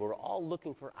they were all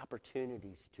looking for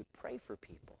opportunities to pray for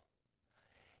people.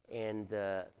 And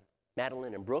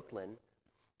Madeline and Brooklyn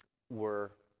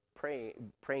were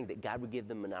praying that God would give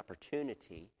them an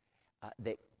opportunity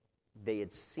that they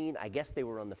had seen. I guess they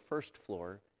were on the first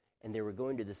floor, and they were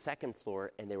going to the second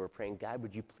floor, and they were praying, God,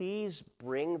 would you please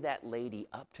bring that lady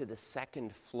up to the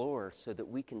second floor so that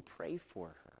we can pray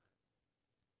for her?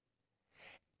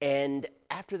 And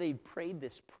after they prayed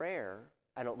this prayer,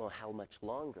 I don't know how much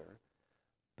longer,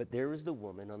 but there was the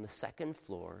woman on the second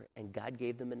floor, and God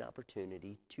gave them an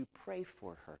opportunity to pray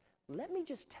for her. Let me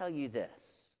just tell you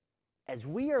this. As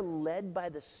we are led by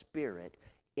the Spirit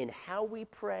in how we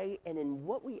pray and in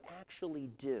what we actually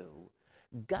do,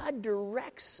 God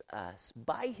directs us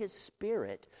by His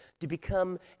Spirit to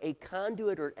become a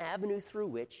conduit or an avenue through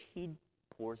which He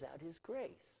pours out His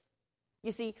grace.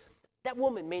 You see, that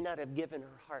woman may not have given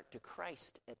her heart to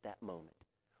Christ at that moment.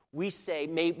 We say,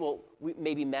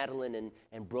 maybe Madeline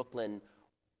and Brooklyn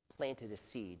planted a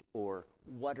seed or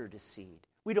watered a seed.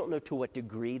 We don't know to what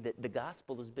degree that the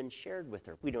gospel has been shared with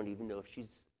her. We don't even know if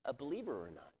she's a believer or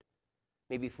not.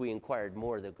 Maybe if we inquired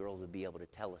more, the girl would be able to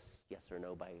tell us yes or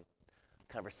no by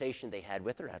a conversation they had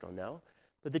with her. I don't know.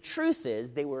 But the truth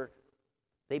is, they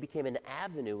became an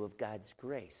avenue of God's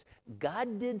grace.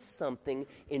 God did something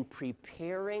in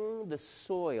preparing the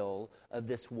soil of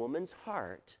this woman's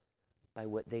heart by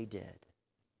what they did.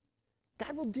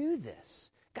 God will do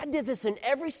this. God did this in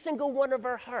every single one of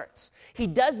our hearts. He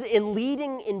does it in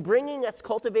leading, in bringing us,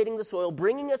 cultivating the soil,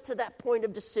 bringing us to that point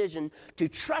of decision to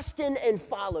trust in and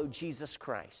follow Jesus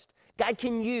Christ. God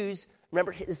can use,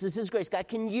 remember, this is His grace, God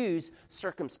can use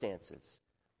circumstances.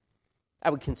 I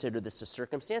would consider this a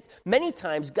circumstance. Many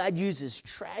times, God uses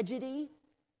tragedy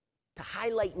to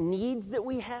highlight needs that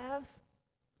we have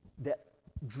that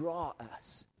draw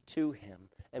us to Him.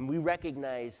 And we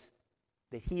recognize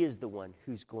that He is the one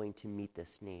who's going to meet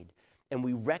this need. And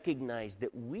we recognize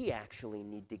that we actually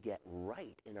need to get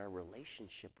right in our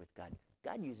relationship with God.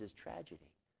 God uses tragedy.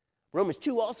 Romans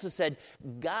 2 also said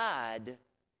God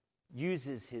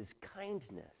uses His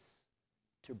kindness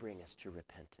to bring us to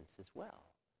repentance as well.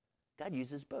 God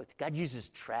uses both. God uses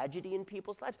tragedy in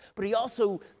people's lives, but He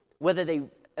also, whether they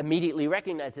immediately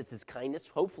recognize it's His kindness,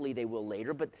 hopefully they will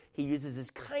later, but He uses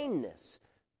His kindness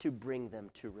to bring them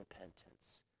to repentance.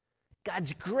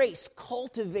 God's grace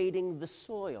cultivating the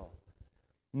soil.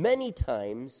 Many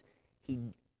times, He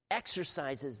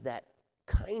exercises that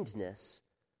kindness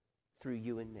through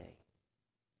you and me.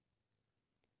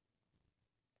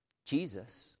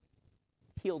 Jesus,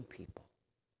 healed people.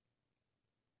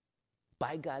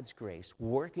 By God's grace,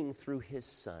 working through his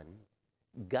Son,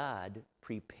 God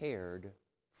prepared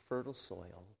fertile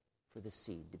soil for the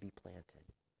seed to be planted.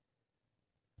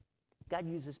 God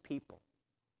uses people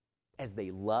as they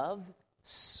love,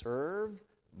 serve,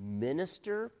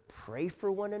 minister, pray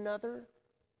for one another.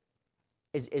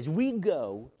 As we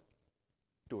go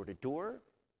door to door,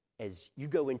 as you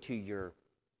go into your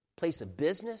place of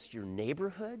business, your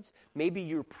neighborhoods, maybe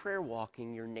you're prayer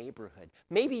walking your neighborhood.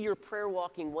 Maybe you're prayer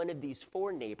walking one of these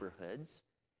 4 neighborhoods,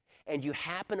 and you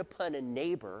happen upon a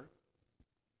neighbor,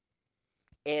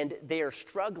 and they are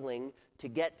struggling to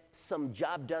get some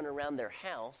job done around their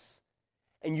house,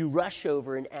 and you rush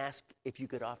over and ask if you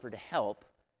could offer to help.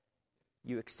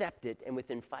 You accept it, and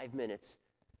within 5 minutes,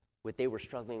 what they were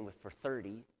struggling with for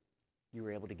 30, you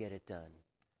were able to get it done.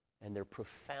 And they're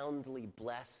profoundly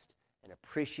blessed and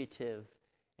appreciative,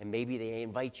 and maybe they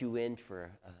invite you in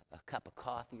for a cup of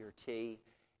coffee or tea,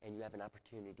 and you have an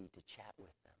opportunity to chat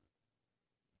with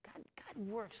them. God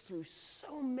works through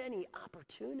so many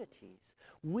opportunities.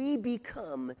 We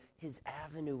become his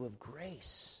avenue of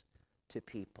grace to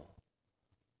people.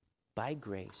 By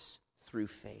grace, through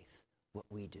faith, what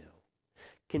we do.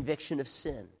 Conviction of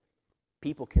sin.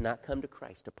 People cannot come to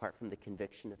Christ apart from the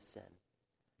conviction of sin.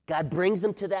 God brings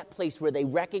them to that place where they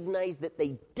recognize that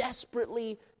they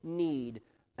desperately need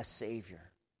a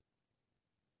Savior.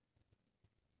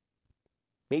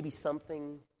 Maybe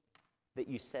something that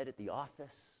you said at the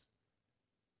office,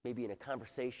 maybe in a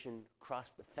conversation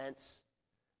across the fence.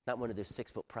 Not one of those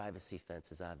 6-foot privacy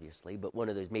fences, obviously, but one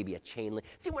of those, maybe a chain link.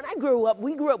 See, when I grew up,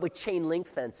 we grew up with chain link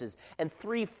fences and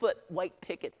 3-foot white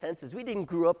picket fences. We didn't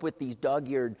grow up with these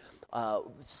dog-eared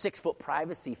 6-foot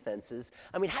privacy fences.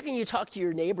 I mean, how can you talk to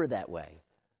your neighbor that way?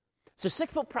 So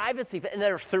 6-foot privacy, and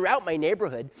they're throughout my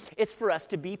neighborhood, it's for us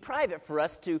to be private, for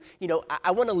us to, I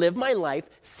want to live my life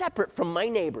separate from my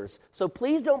neighbors. So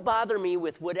please don't bother me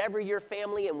with whatever your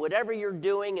family and whatever you're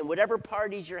doing and whatever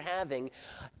parties you're having.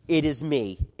 It is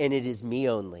me, and it is me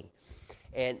only.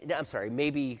 And I'm sorry,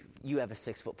 maybe you have a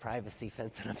 6-foot privacy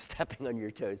fence and I'm stepping on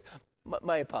your toes.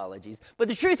 My apologies. But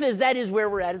the truth is that is where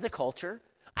we're at as a culture.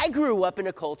 I grew up in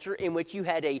a culture in which you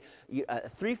had a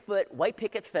 3-foot white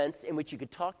picket fence in which you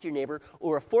could talk to your neighbor,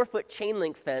 or a 4-foot chain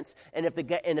link fence, and if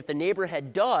the neighbor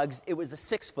had dogs, it was a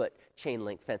 6-foot chain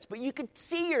link fence. But you could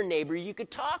see your neighbor, you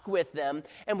could talk with them,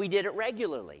 and we did it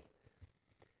regularly.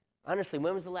 Honestly,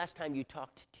 when was the last time you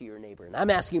talked to your neighbor? And I'm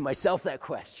asking myself that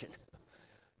question.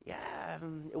 Yeah,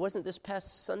 it wasn't this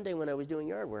past Sunday when I was doing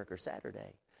yard work, or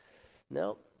Saturday.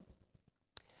 No.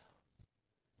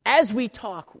 As we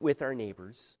talk with our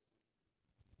neighbors,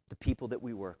 the people that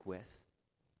we work with,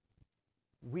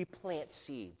 we plant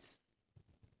seeds.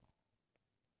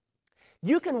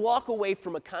 You can walk away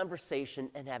from a conversation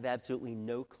and have absolutely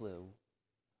no clue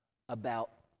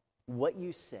about what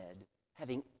you said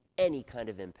having any kind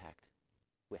of impact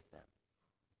with them.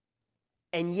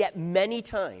 And yet many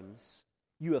times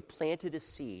you have planted a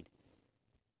seed,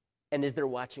 and as they're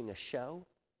watching a show,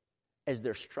 as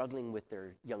they're struggling with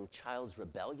their young child's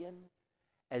rebellion,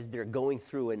 as they're going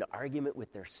through an argument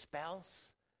with their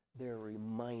spouse, they're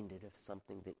reminded of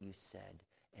something that you said,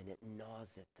 and it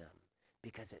gnaws at them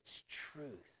because it's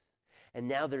truth. And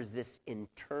now there's this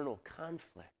internal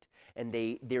conflict, and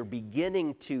they're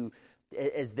beginning to,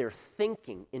 as they're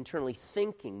internally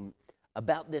thinking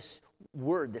about this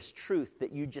word, this truth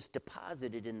that you just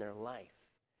deposited in their life,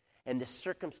 and the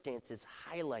circumstances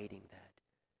highlighting that,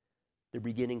 they're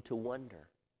beginning to wonder,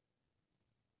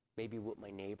 maybe what my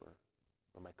neighbor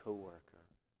or my coworker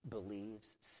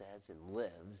believes, says, and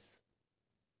lives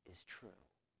is true.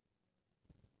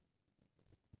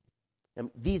 And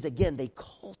these, again, they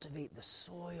cultivate the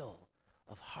soil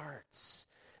of hearts.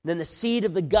 And then the seed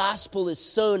of the gospel is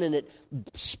sown, and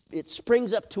it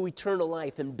springs up to eternal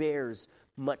life and bears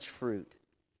much fruit.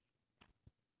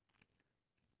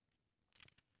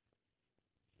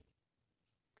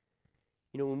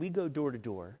 When we go door to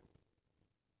door,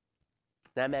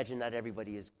 and I imagine not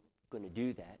everybody is going to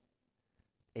do that,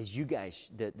 as you guys,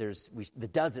 the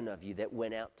dozen of you that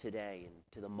went out today and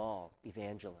to the mall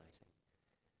evangelizing,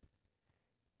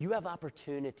 you have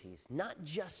opportunities not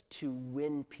just to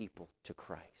win people to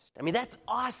Christ. I mean, that's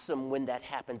awesome when that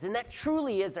happens, and that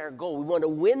truly is our goal. We want to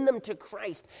win them to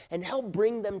Christ and help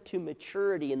bring them to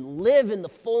maturity and live in the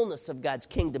fullness of God's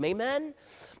kingdom. Amen?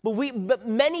 But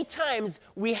many times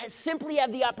we simply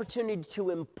have the opportunity to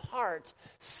impart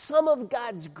some of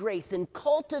God's grace in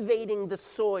cultivating the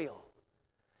soil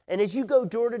And as you go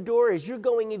door to door, as you're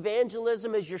going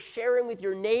evangelism, as you're sharing with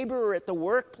your neighbor or at the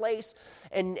workplace,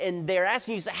 and they're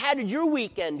asking you, so how did your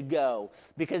weekend go?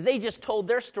 Because they just told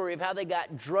their story of how they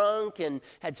got drunk and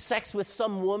had sex with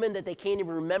some woman that they can't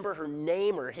even remember her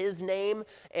name or his name.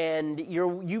 And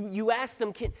you ask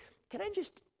them, can I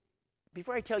just,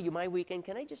 before I tell you my weekend,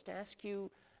 can I just ask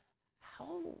you,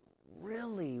 how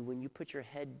really, when you put your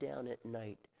head down at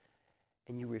night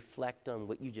and you reflect on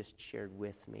what you just shared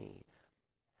with me,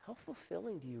 how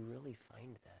fulfilling do you really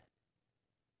find that?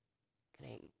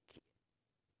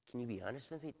 Can you be honest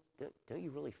with me? Don't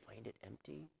you really find it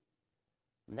empty?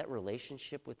 And that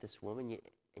relationship with this woman,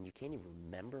 and you can't even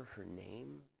remember her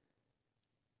name,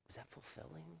 was that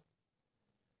fulfilling?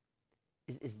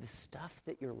 Is the stuff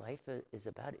that your life is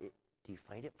about, do you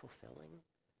find it fulfilling?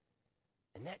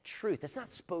 And that truth, that's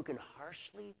not spoken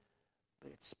harshly,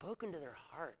 but it's spoken to their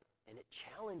heart, and it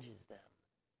challenges them.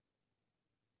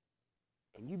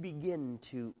 And you begin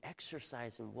to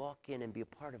exercise and walk in and be a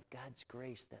part of God's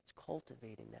grace that's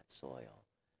cultivating that soil.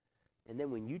 And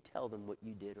then when you tell them what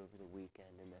you did over the weekend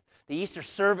and the Easter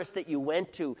service that you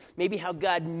went to, maybe how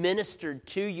God ministered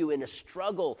to you in a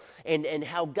struggle and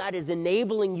how God is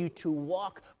enabling you to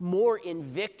walk more in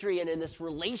victory and in this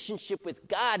relationship with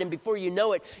God. And before you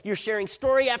know it, you're sharing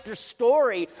story after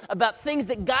story about things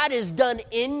that God has done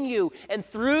in you and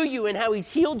through you and how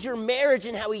he's healed your marriage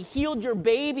and how he healed your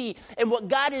baby and what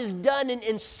God has done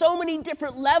in so many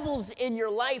different levels in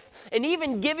your life and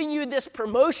even giving you this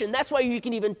promotion. That's why you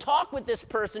can even talk with this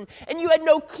person, and you had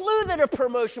no clue that a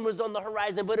promotion was on the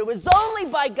horizon, but it was only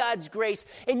by God's grace.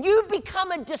 And you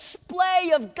become a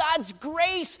display of God's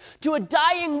grace to a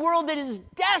dying world that is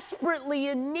desperately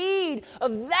in need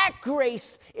of that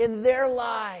grace in their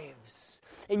lives.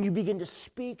 And you begin to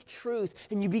speak truth,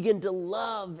 and you begin to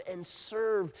love and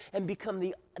serve and become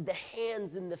the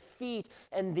hands and the feet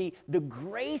and the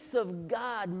grace of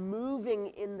God moving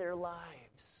in their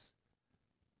lives.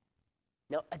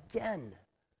 Now, again,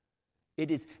 it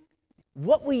is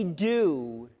what we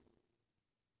do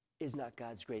is not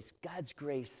God's grace. God's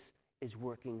grace is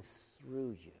working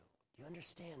through you. Do you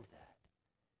understand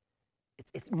that?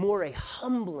 It's more a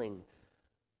humbling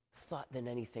thought than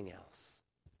anything else.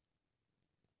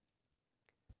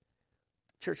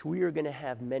 Church, we are going to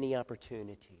have many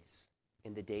opportunities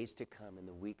in the days to come, in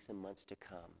the weeks and months to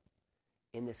come,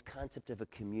 in this concept of a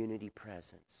community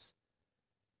presence,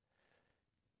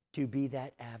 to be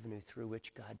that avenue through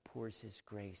which God pours his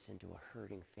grace into a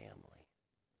hurting family.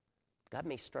 God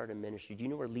may start a ministry. Do you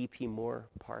know where Lee P. Moore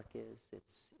Park is?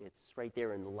 It's right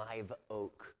there in Live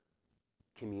Oak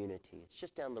community. It's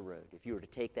just down the road. If you were to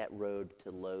take that road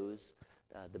to Lowe's,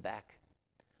 the back,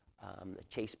 the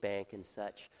Chase Bank and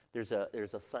such, there's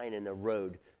a sign in the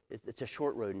road. It's a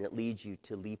short road, and it leads you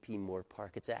to Lee P. Moore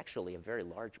Park. It's actually a very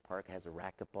large park. It has a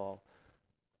racquetball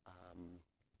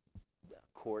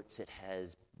courts. It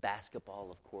has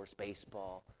basketball, of course,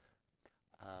 baseball.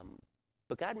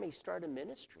 But God may start a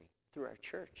ministry through our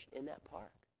church in that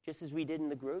park, just as we did in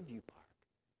the Groveview Park.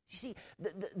 You see,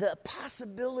 the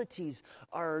possibilities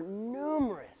are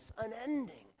numerous,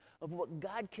 unending, of what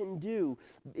God can do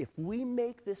if we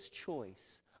make this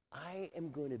choice. I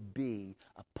am going to be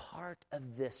a part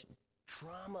of this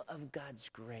drama of God's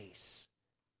grace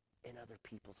in other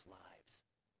people's lives.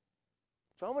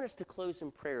 So I want us to close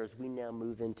in prayer as we now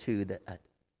move into the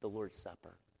Lord's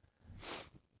Supper.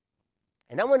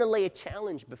 And I want to lay a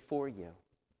challenge before you.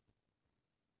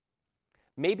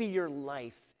 Maybe your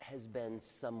life has been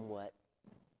somewhat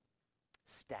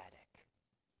static,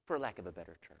 for lack of a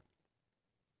better term.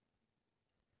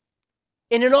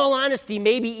 And in all honesty,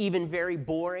 maybe even very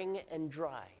boring and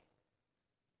dry.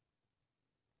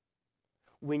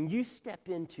 When you step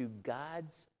into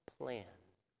God's plan,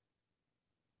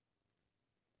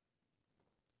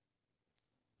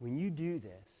 when you do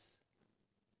this,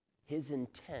 his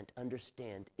intent,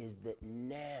 understand, is that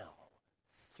now,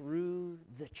 through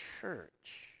the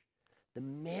church, the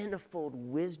manifold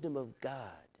wisdom of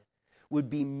God would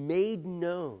be made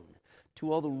known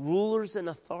to all the rulers and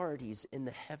authorities in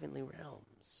the heavenly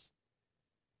realms.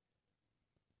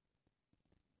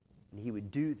 And he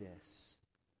would do this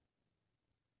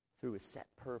through a set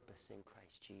purpose in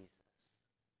Christ Jesus.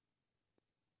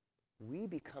 We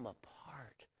become a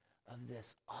part of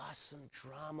this awesome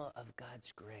drama of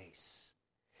God's grace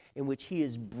in which he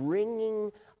is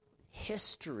bringing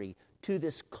history to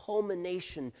this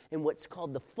culmination in what's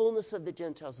called the fullness of the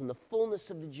Gentiles and the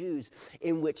fullness of the Jews,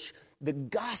 in which the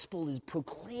gospel is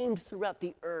proclaimed throughout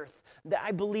the earth. earth, that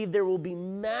I believe there will be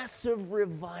massive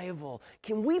revival.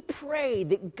 Can we pray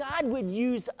that God would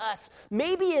use us,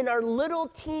 maybe in our little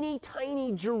teeny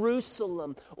tiny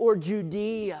Jerusalem or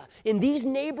Judea, in these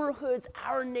neighborhoods,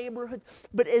 our neighborhoods,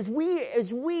 but as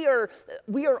we are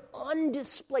on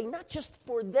display, not just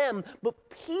for them, but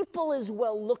people as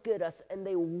well look at us and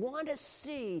they want to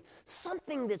see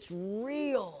something that's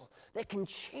real, that can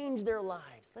change their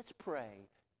lives. Let's pray.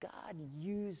 God,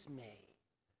 use me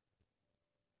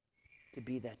to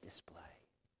be that display.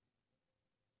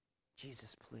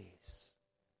 Jesus, please.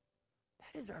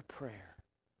 That is our prayer.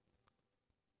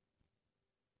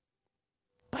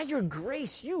 By your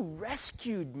grace, you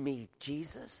rescued me,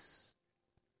 Jesus.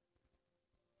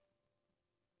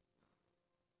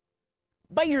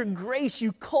 By your grace,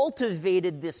 you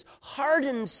cultivated this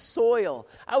hardened soil.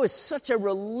 I was such a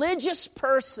religious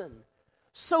person,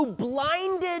 so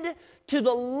blinded to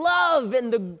the love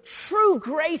and the true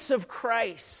grace of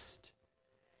Christ.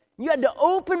 You had to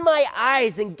open my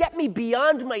eyes and get me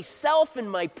beyond myself and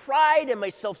my pride and my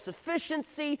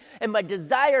self-sufficiency and my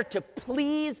desire to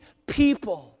please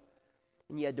people.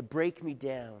 And you had to break me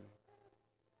down.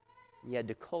 And you had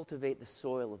to cultivate the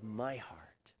soil of my heart.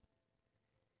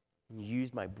 And you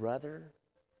used my brother,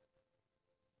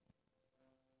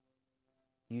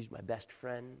 you used my best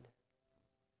friend,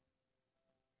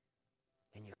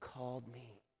 and you called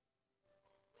me,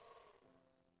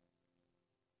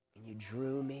 and you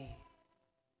drew me,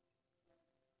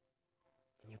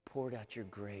 and you poured out your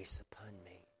grace upon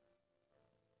me,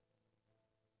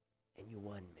 and you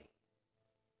won me.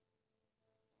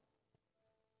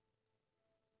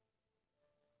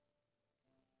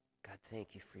 God,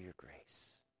 thank you for your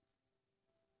grace.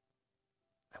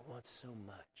 I want so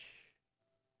much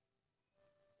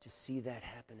to see that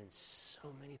happen in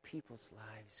so many people's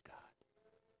lives, God.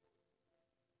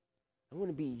 I want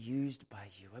to be used by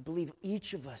you. I believe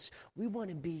each of us, we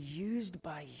want to be used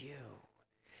by you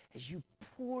as you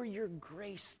pour your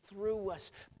grace through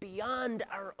us beyond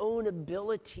our own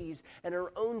abilities and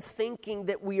our own thinking,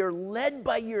 that we are led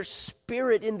by your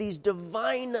Spirit in these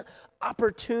divine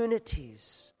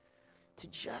opportunities to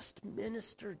just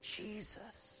minister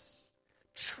Jesus.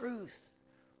 Truth,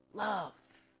 love.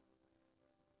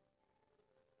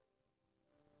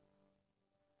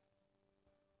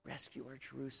 Rescue our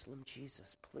Jerusalem,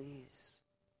 Jesus, please.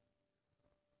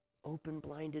 Open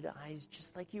blinded eyes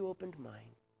just like you opened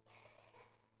mine.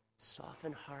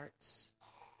 Soften hearts.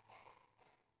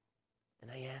 And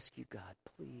I ask you, God,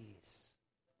 please,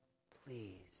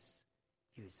 please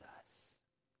use us.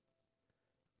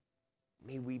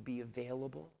 May we be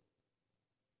available.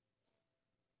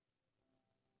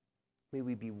 May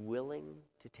we be willing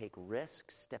to take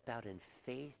risks, step out in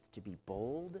faith, to be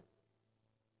bold.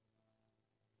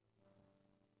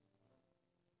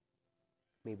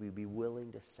 May we be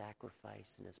willing to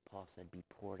sacrifice, and as Paul said, be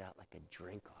poured out like a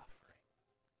drink offering.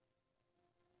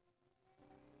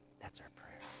 That's our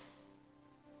prayer.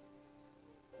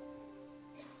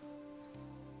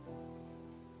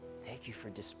 Thank you for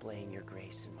displaying your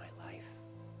grace in my life.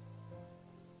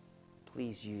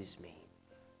 Please use me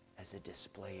as a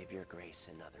display of your grace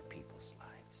in other people's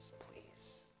lives,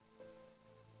 please.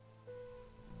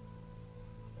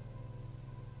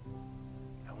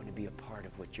 I want to be a part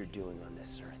of what you're doing on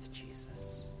this earth,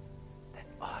 Jesus. That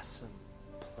awesome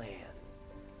plan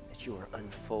that you are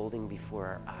unfolding before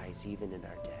our eyes, even in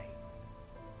our day.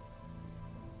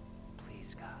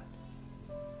 Please, God,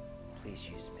 please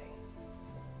use me.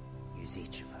 Use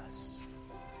each of us.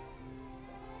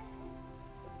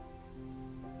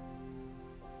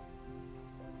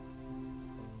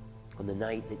 On the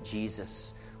night that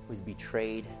Jesus was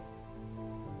betrayed,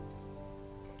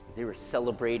 as they were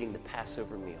celebrating the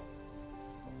Passover meal,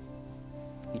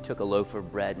 he took a loaf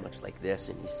of bread much like this,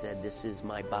 and he said, "This is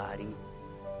my body,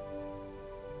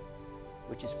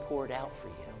 which is poured out for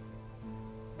you,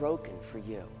 broken for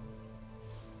you."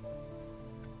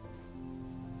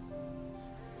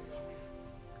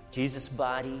 Jesus'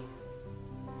 body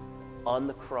on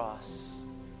the cross,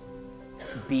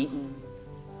 beaten,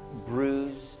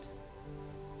 bruised.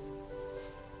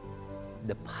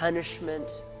 The punishment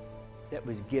that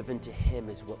was given to him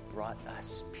is what brought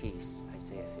us peace,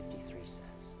 Isaiah 53 says.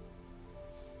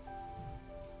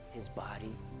 His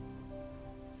body,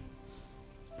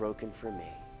 broken for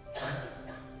me,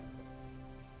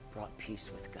 brought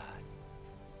peace with God.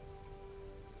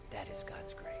 That is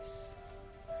God's grace.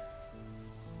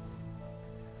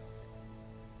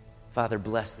 Father,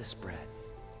 bless this bread,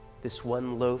 this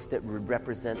one loaf that would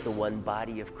represent the one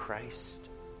body of Christ.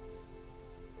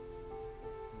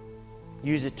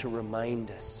 Use it to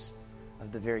remind us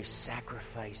of the very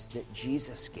sacrifice that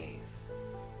Jesus gave.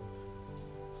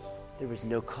 there was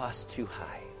no cost too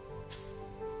high.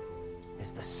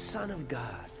 As the Son of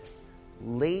God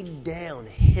laid down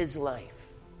his life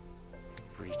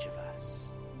for each of us.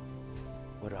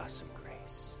 What awesome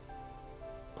grace.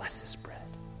 Bless this bread.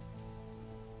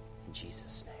 In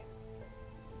Jesus' name.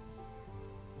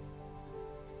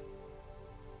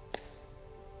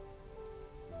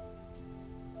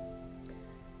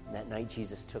 And that night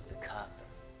Jesus took the cup.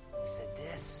 He said,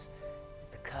 "This is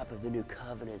the cup of the new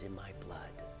covenant in my blood."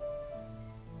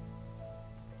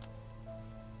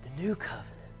 The new covenant,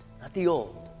 not the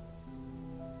old,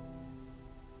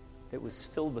 that was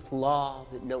filled with law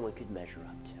that no one could measure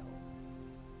up to.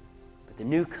 But the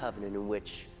new covenant in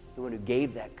which the one who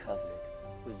gave that covenant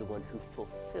was the one who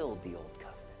fulfilled the old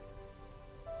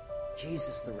covenant.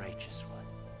 Jesus, the righteous one.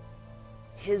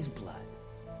 His blood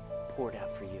poured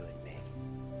out for you and me.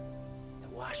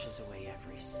 That washes away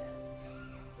every sin.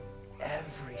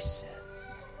 Every sin.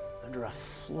 Under a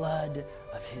flood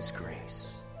of his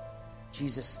grace.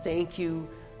 Jesus, thank you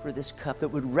for this cup that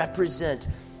would represent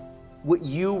what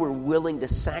you were willing to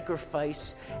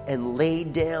sacrifice and lay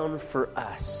down for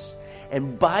us.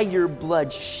 And by your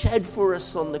blood shed for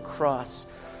us on the cross,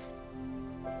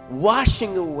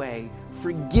 washing away,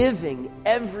 forgiving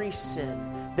every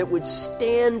sin that would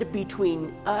stand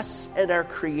between us and our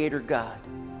Creator God.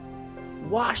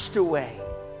 Washed away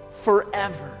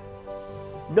forever.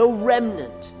 No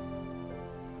remnant.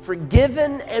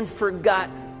 Forgiven and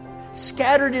forgotten.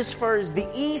 Scattered as far as the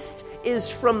east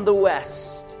is from the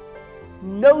west.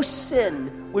 No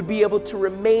sin would be able to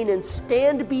remain and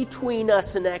stand between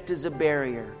us and act as a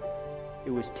barrier. It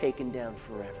was taken down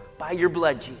forever. By your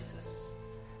blood, Jesus.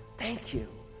 Thank you.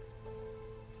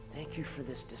 Thank you for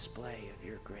this display of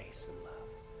your grace and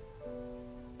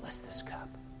love. Bless this cup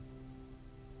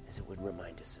as it would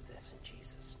remind us of this in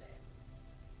Jesus'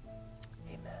 name.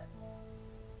 Amen.